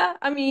 Yeah,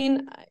 I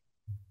mean,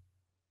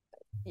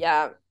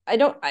 yeah, I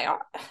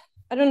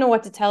don't know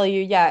what to tell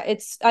you. Yeah,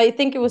 I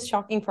think it was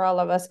shocking for all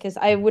of us because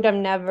I would have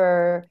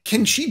never.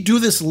 Can she do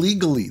this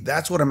legally?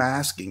 That's what I'm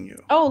asking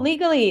you. Oh,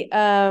 legally.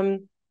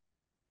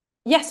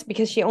 Yes,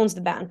 because she owns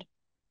the band.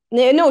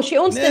 No, she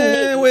owns the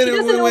name. She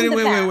doesn't own the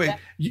band.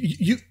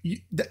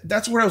 Wait.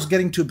 That's where I was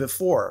getting to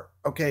before.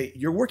 Okay,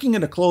 you're working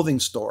in a clothing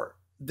store.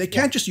 You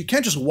can't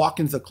just walk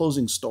into the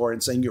clothing store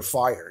and saying you're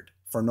fired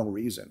for no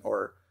reason,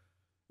 or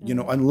you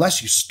know,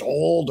 unless you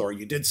stole or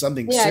you did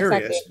something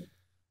serious, exactly.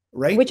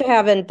 Right? Which I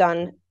haven't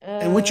done.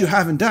 And which you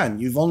haven't done.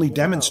 You've only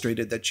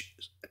demonstrated that.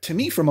 To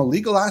me, from a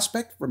legal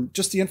aspect, from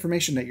just the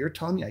information that you're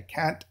telling me,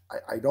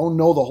 I don't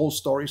know the whole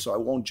story, so I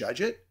won't judge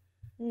it.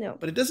 No.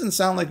 But it doesn't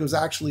sound like it was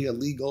actually a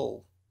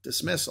legal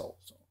dismissal.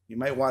 So you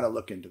might want to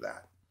look into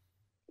that.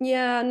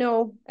 Yeah,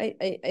 no,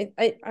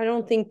 I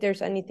don't think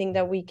there's anything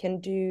that we can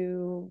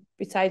do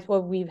besides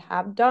what we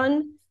have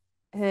done.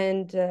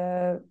 And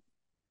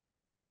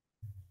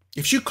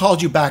if she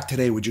called you back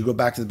today, would you go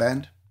back to the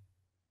band?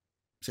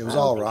 Say it was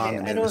all wrong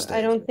and made a mistake.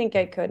 I don't think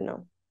I could.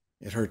 No,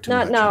 it hurt too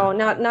not much. now,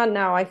 not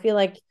now. I feel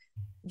like,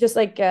 just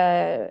like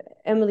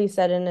Emily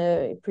said in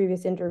a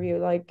previous interview,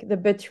 like the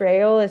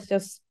betrayal is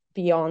just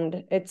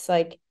beyond. It's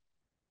like,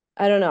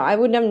 I don't know. I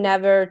would have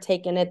never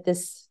taken it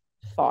this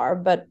far,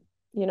 but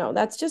you know,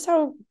 that's just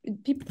how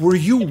people. Were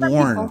you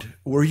warned? People.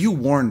 Were you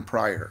warned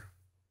prior?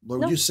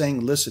 Were you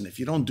saying, listen, if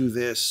you don't do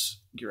this,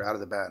 you're out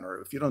of the band,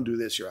 or if you don't do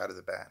this, you're out of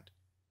the band?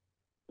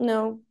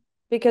 No,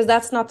 because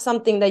that's not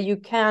something that you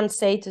can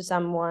say to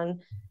someone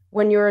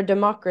when you're a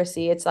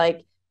democracy. It's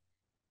like,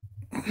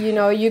 you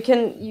know, you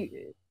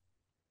can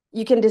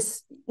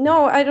just,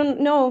 no, I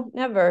don't know.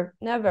 Never.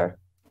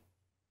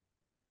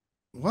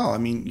 Well, I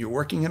mean, you're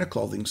working in a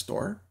clothing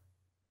store.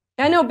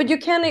 I know, but you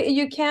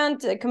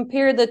can't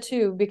compare the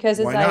two because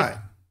it's Why not?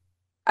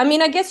 I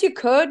mean, I guess you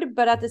could,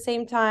 but at the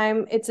same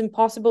time, it's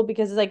impossible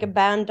because it's like a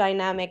band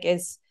dynamic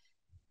is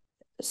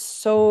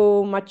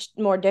so much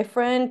more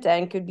different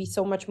and could be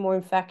so much more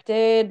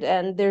infected,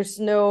 and there's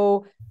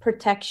no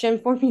protection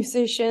for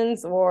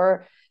musicians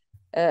or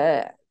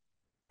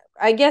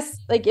I guess,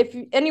 like, if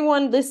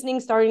anyone listening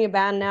starting a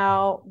band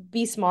now,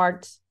 be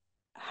smart,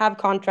 have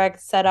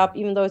contracts set up,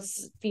 even though it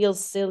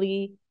feels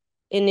silly.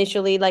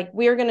 initially. Like,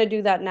 we're gonna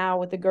do that now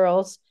with the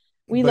girls.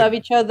 We But love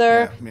each other.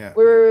 yeah, yeah.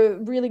 We're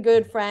really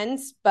good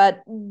friends,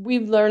 but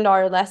we've learned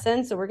our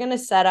lessons. So we're gonna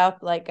set up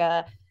like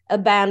a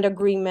band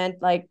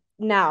agreement, like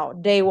now,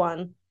 day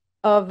one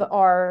of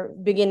our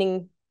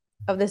beginning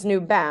of this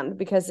new band,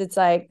 because it's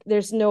like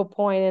there's no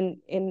point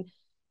in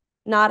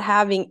not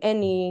having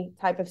any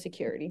type of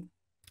security.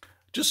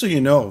 Just so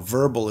you know,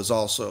 verbal is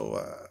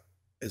also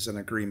is an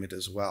agreement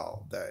as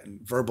well. That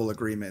verbal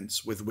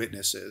agreements with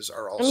witnesses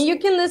are I mean, you also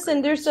can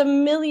listen. There's a agreements.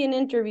 million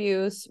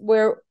interviews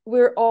where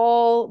we're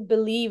all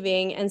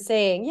believing and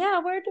saying, yeah,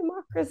 we're a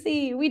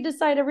democracy. We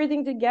decide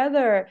everything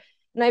together.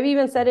 And I've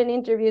even said in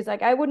interviews,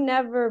 like, I would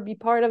never be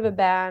part of a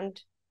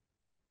band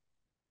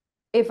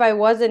if I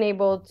wasn't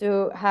able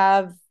to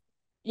have,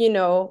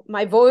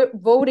 my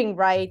voting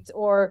right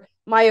or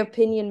my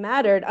opinion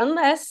mattered,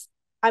 unless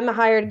I'm a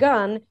hired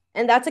gun.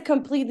 And that's a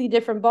completely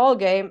different ball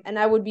game. And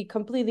I would be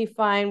completely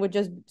fine with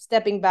just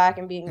stepping back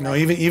and being No, like,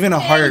 even a hey,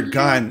 hired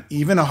gun,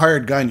 even a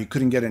hired gun, you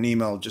couldn't get an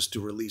email just to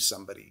release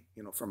somebody,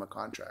 from a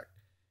contract.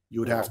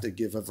 You would have no, to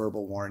give a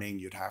verbal warning.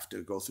 You'd have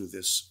to go through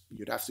this.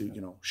 You'd have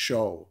to,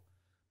 show.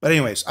 But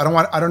anyways,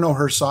 I don't know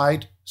her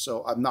side,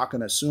 so I'm not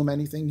going to assume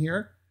anything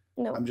here.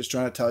 I'm no. just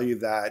trying to tell you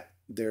that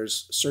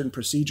there's certain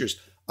procedures.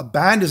 A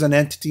band is an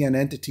entity. An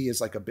entity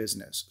is like a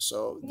business,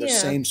 so the Yeah.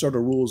 same sort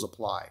of rules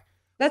apply.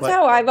 That's But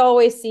how I've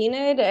always seen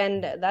it,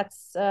 and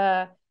that's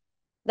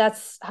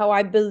how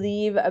I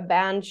believe a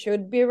band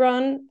should be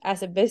run,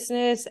 as a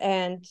business,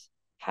 and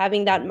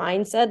having that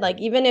mindset. Like,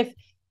 even if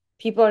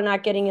people are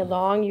not getting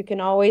along, you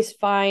can always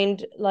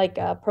find like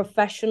a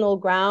professional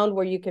ground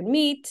where you can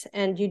meet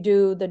and you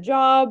do the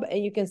job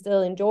and you can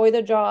still enjoy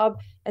the job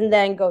and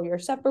then go your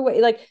separate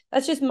way. Like,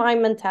 that's just my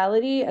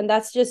mentality, and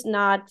that's just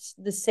not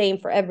the same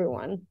for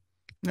everyone.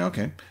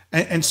 okay,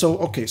 and so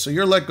okay, so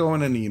you're let go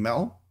in an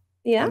email,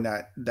 Yeah, and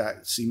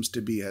that seems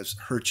to be has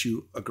hurt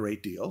you a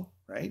great deal,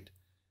 right?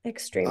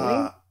 extremely.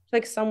 Uh, It's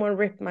like someone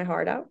ripped my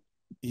heart out.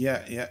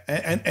 yeah, yeah,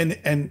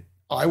 and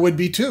I would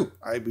be too.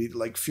 I'd be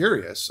like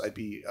furious. I'd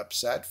be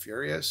upset,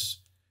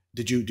 furious.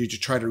 Did you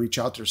try to reach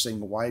out to her saying,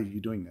 why are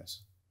you doing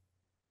this?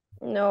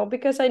 No,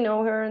 because I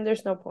know her and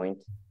there's no point.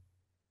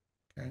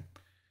 Okay,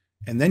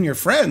 and then your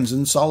friends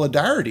in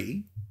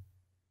solidarity,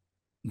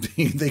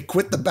 they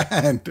quit the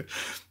band.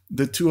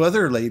 The two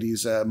other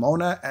ladies,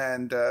 Mona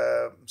and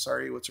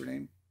sorry, what's her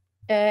name?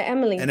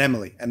 Emily.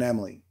 And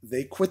Emily,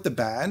 they quit the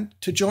band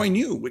to join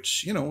you,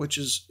 which which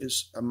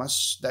is a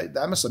must.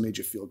 That must have made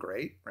you feel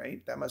great,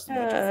 right? That must have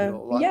made you feel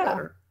a lot Yeah,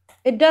 better.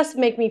 it does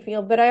make me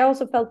feel, but I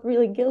also felt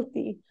really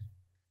guilty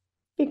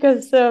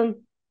because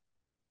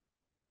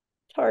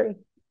sorry.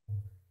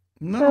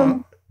 No,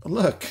 Um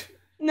look,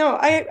 no,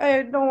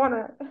 I don't want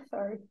to,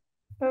 sorry.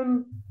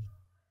 Um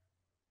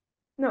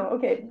no,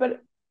 okay,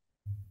 but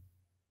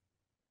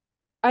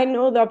I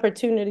know the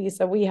opportunities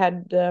that we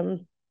had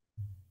um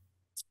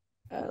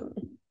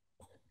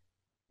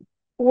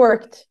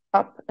worked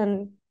up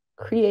and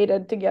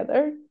created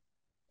together,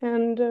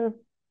 and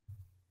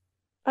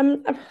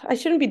I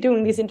shouldn't be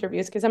doing these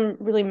interviews because I'm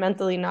really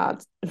mentally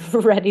not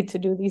ready to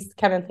do these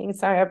kind of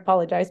things. I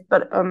apologize,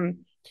 but um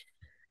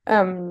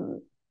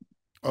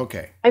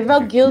okay, I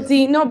felt okay,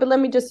 guilty. No, but let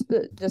me just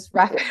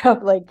wrap it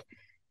up. Like,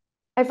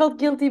 I felt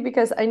guilty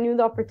because I knew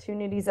the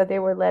opportunities that they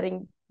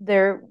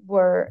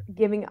were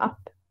giving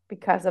up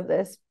because of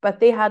this, but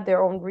they had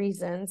their own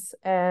reasons.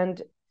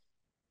 And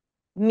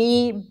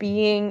me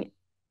being,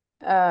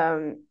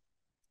 um,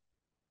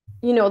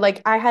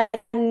 like, I had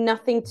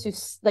nothing to,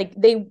 like,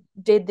 they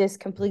did this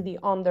completely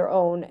on their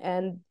own.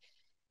 And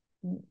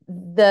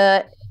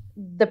the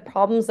the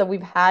problems that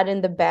we've had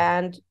in the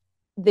band,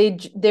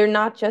 they're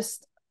not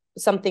just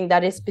something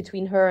that is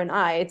between her and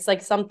I. It's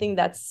like something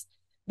that's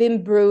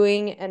been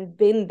brewing and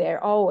been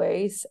there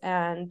always.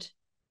 And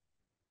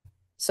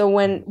so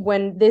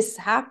when this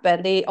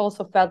happened, they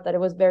also felt that it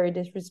was very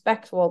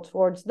disrespectful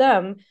towards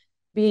them,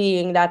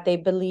 being that they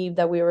believed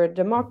that we were a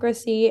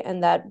democracy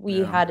and that we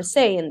yeah, had a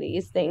say in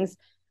these things.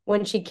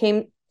 When she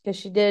came, because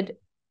she did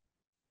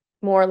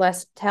more or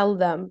less tell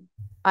them,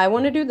 I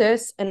want to do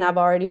this and I've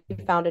already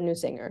found a new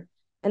singer.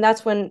 And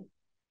that's when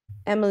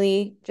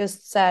Emily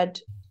just said,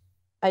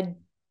 I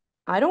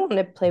I don't want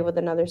to play with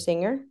another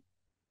singer.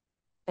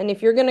 And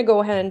if you're gonna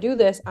go ahead and do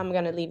this, I'm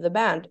gonna leave the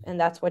band. And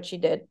that's what she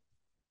did.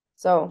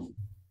 So,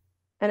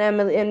 and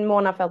Emily and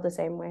Mona felt the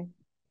same way.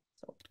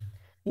 So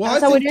well, I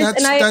that's how it think is.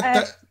 And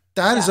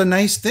that is yeah. a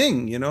nice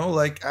thing,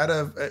 like out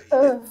of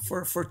Uh,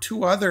 for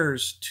two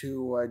others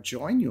to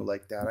join you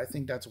like that. I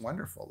think that's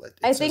wonderful. It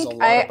I says a think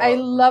lot I about.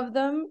 love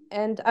them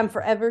and I'm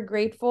forever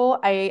grateful.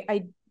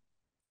 I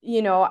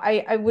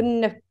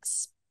wouldn't have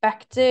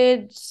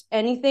expected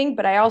anything,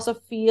 but I also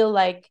feel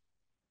like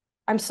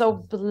I'm so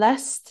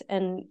blessed,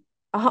 and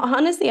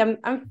honestly,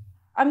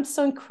 I'm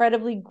so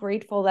incredibly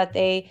grateful that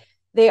they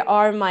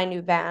are my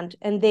new band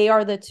and they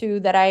are the two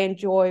that I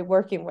enjoy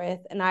working with,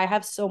 and I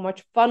have so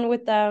much fun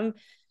with them.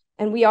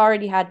 And we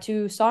already had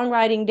two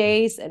songwriting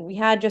days and we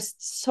had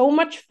just so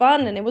much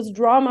fun and it was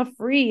drama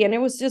free and it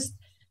was just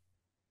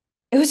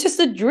it was just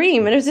a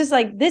dream. And it was just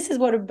like, this is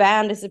what a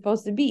band is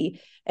supposed to be.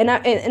 And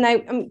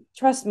I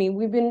trust me,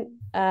 we've been,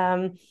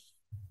 I've,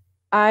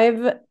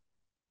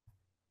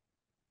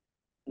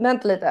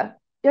 vänta lite.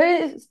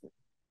 Jag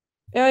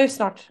är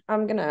snart,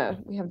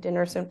 we have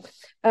dinner soon.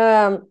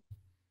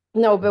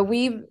 No, but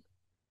we've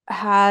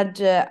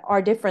had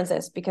our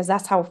differences because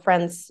that's how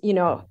friends,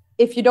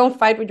 if you don't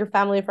fight with your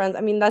family and friends,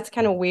 I mean, that's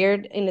kind of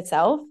weird in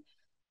itself.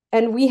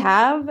 And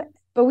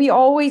but we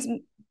always,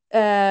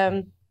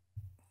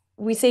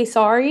 we say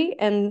sorry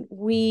and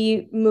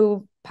we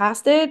move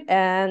past it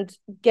and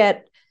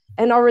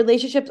our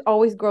relationships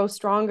always grow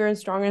stronger and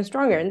stronger and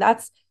stronger. And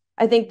that's,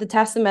 I think, the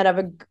testament of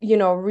a,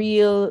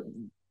 real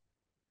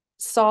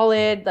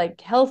solid, like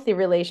healthy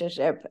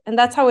relationship. And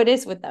that's how it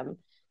is with them.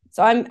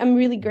 So I'm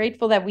really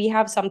grateful that we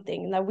have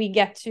something and that we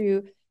get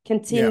to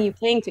continue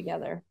playing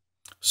together.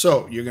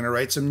 So you're going to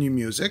write some new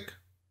music.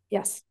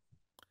 Yes.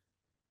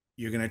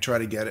 You're going to try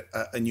to get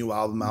a new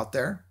album out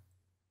there.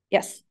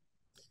 Yes.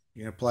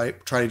 You're going to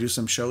try to do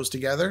some shows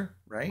together,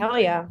 right? Oh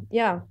yeah.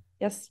 Yeah.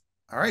 Yes.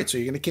 All right. So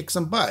you're going to kick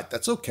some butt.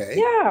 That's okay.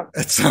 Yeah.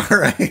 That's all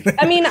right.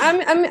 I mean,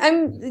 I'm,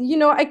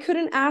 I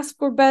couldn't ask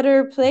for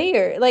better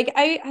player. Like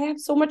I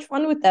have so much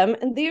fun with them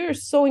and they are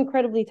so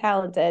incredibly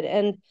talented.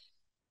 And,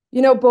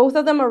 both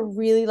of them are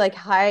really like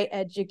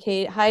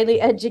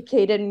highly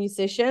educated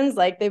musicians.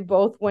 Like they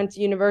both went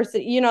to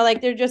university, like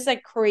they're just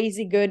like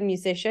crazy good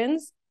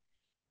musicians.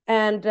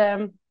 And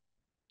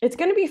it's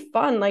going to be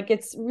fun. Like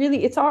it's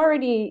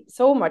already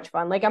so much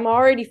fun. Like I'm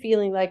already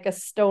feeling like a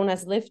stone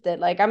has lifted.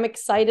 Like I'm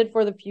excited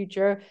for the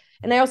future.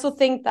 And I also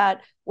think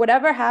that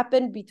whatever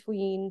happened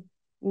between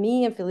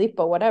me and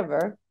Filippo,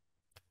 whatever,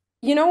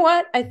 you know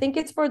what? I think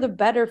it's for the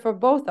better for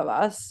both of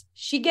us.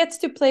 She gets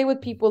to play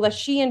with people that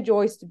she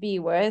enjoys to be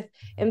with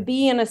and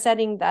be in a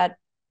setting that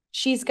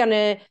she's going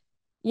to,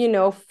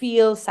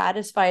 feel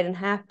satisfied and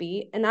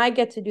happy. And I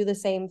get to do the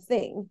same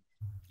thing.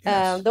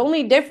 Yes. The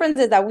only difference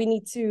is that we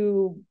need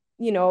to,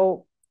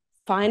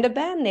 find a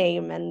band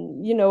name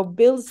and,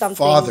 build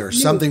something.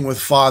 Something with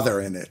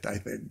father in it, I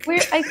think.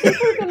 I think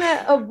we're going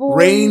to avoid...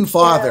 Rain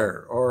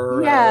Father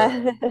or...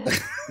 Yeah.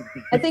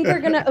 I think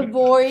we're going to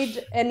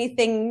avoid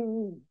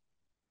anything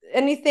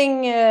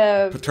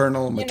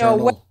paternal,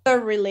 maternal, weather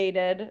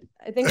related.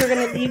 I think we're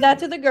going to leave that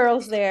to the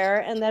girls there,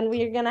 and then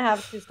we're going to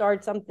have to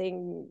start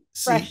something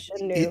fresh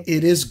and new.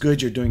 It is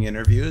good you're doing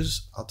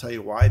interviews. I'll tell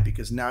you why,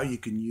 because now you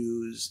can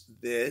use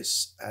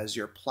this as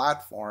your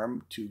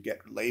platform to get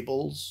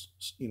labels,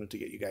 to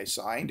get you guys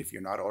signed if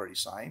you're not already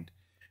signed,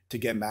 to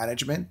get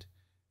management,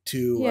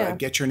 to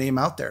get your name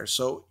out there.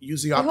 So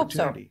use the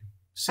opportunity.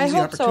 I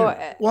hope so.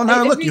 Well,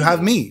 now look, you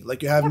have me.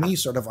 Like you have me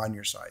sort of on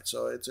your side,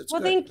 so it's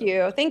well.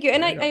 Good. Thank you.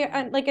 And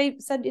I like I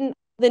said in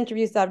the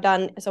interviews that I've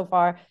done so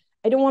far,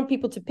 I don't want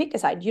people to pick a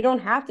side. You don't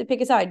have to pick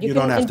a side. You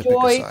can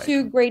enjoy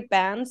two great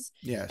bands.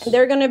 Yes, and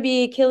they're gonna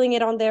be killing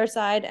it on their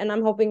side, and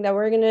I'm hoping that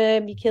we're gonna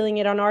be killing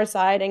it on our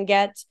side and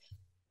get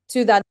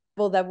to that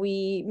level that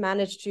we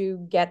managed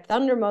to get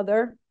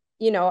Thundermother.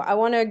 I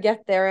want to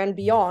get there and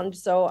beyond.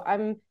 So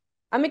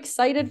I'm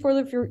excited for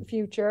the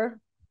future.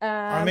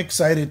 I'm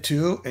excited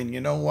too. And you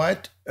know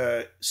what?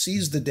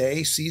 Seize the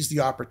day, seize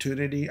the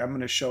opportunity. I'm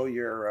going to show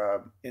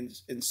your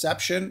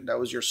Inception. That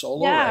was your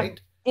solo, right?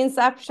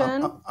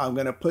 Inception. I'm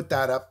going to put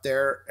that up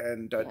there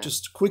and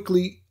just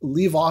quickly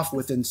leave off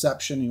with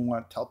Inception. You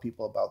want to tell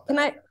people about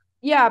that?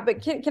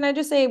 Can I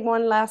just say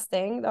one last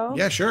thing though?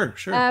 Yeah, sure.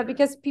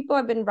 Because people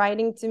have been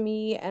writing to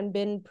me and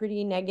been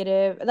pretty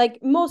negative. Like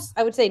most,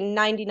 I would say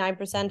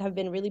 99% have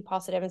been really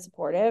positive and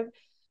supportive.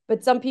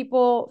 But some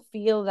people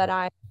feel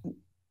that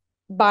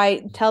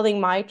by telling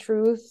my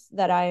truth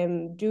that I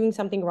am doing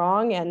something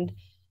wrong and,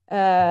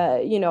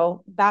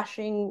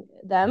 bashing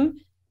them,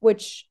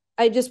 which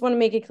I just want to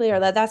make it clear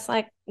that that's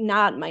like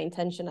not my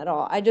intention at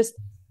all.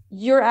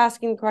 You're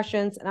asking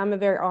questions and I'm a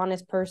very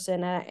honest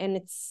person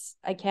and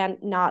I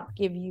can't not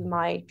give you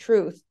my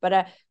truth.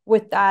 But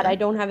with that, I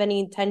don't have any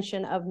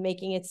intention of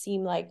making it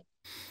seem like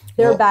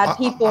they're bad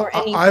people or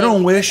anything.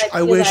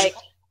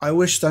 I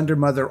wish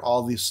Thundermother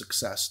all the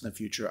success in the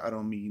future. I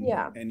don't mean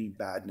any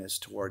badness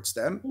towards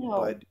them. No,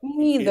 but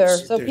me neither.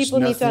 So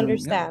people need to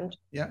understand.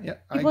 Yeah.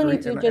 People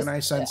need to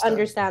just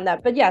understand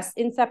that. But yes,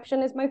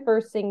 Inception is my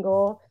first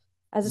single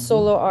as a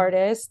solo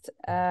artist.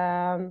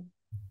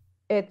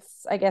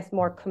 It's, I guess,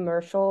 more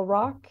commercial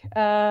rock.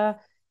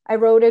 I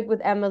wrote it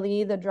with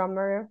Emily, the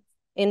drummer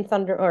in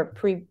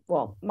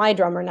my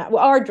drummer now.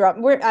 Well, our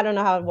drum. I don't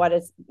know what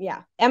is.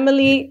 Yeah,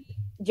 Emily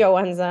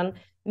Johansson,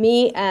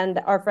 me, and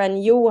our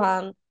friend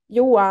Johan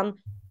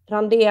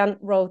Randén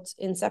wrote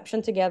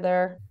Inception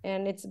together,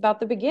 and it's about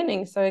the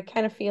beginning, so it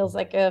kind of feels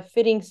like a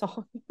fitting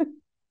song.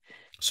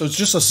 So it's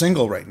just a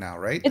single right now,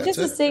 right? It's just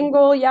a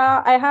single,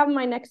 yeah. I have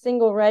my next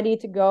single ready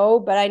to go,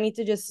 but I need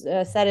to just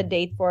set a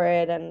date for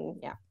it, and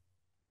yeah.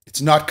 It's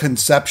not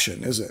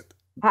Conception, is it?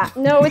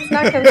 No, it's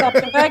not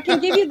Conception, but I can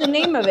give you the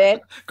name of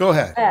it. Go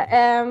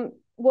ahead.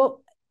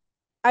 Well,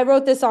 I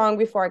wrote this song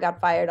before I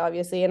got fired,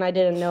 obviously, and I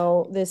didn't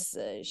know this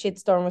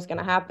shitstorm was going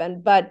to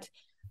happen, but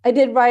I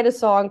did write a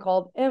song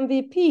called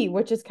MVP,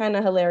 which is kind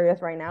of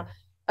hilarious right now.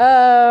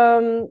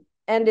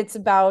 and it's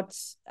about,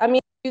 I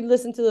mean, you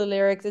listen to the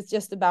lyrics, it's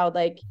just about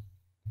like,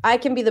 I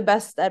can be the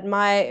best at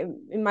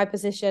in my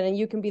position and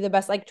you can be the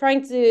best, like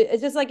trying to,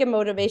 it's just like a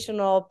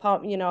motivational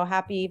pump, you know,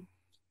 happy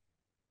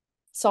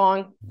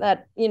song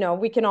that, you know,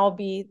 we can all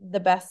be the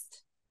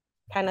best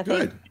kind of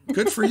thing. Good.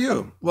 Good for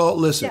you. Well,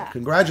 listen, Yeah.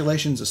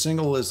 congratulations. The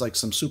single is like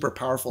some super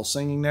powerful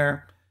singing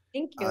there.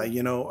 Thank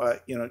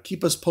you.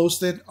 Keep us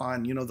posted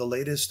on, the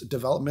latest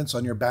developments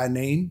on your band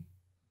name.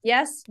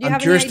 Yes. Do you I'm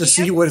have any curious to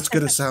see ideas? what it's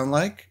going to sound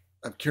like.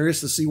 I'm curious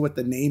to see what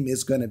the name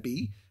is going to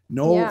be.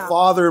 No Yeah.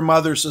 father,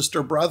 mother,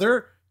 sister,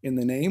 brother in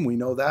the name. We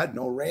know that.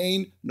 No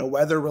rain, no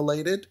weather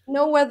related.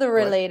 No weather But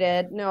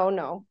related. No,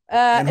 no.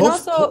 and And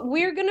also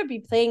we're gonna be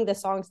playing the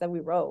songs that we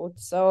wrote.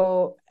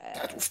 So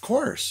that, of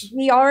course.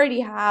 we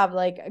already have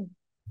like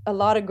a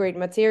lot of great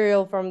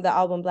material from the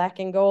album Black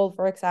and Gold,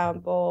 for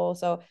example.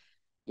 So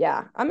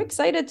yeah, I'm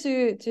excited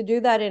to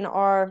do that in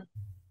our,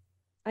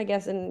 I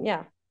guess, and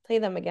yeah, play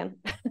them again.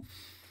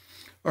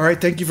 All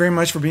right. Thank you very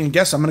much for being a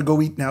guest. I'm going to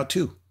go eat now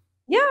too.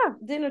 Yeah,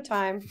 dinner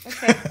time.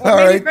 Okay. Or All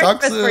maybe right. Talk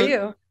breakfast for soon.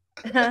 you.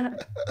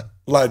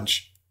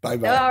 Lunch. Bye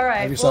bye. All Have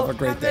right. yourself Well, a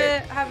great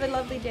day. have a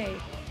lovely day.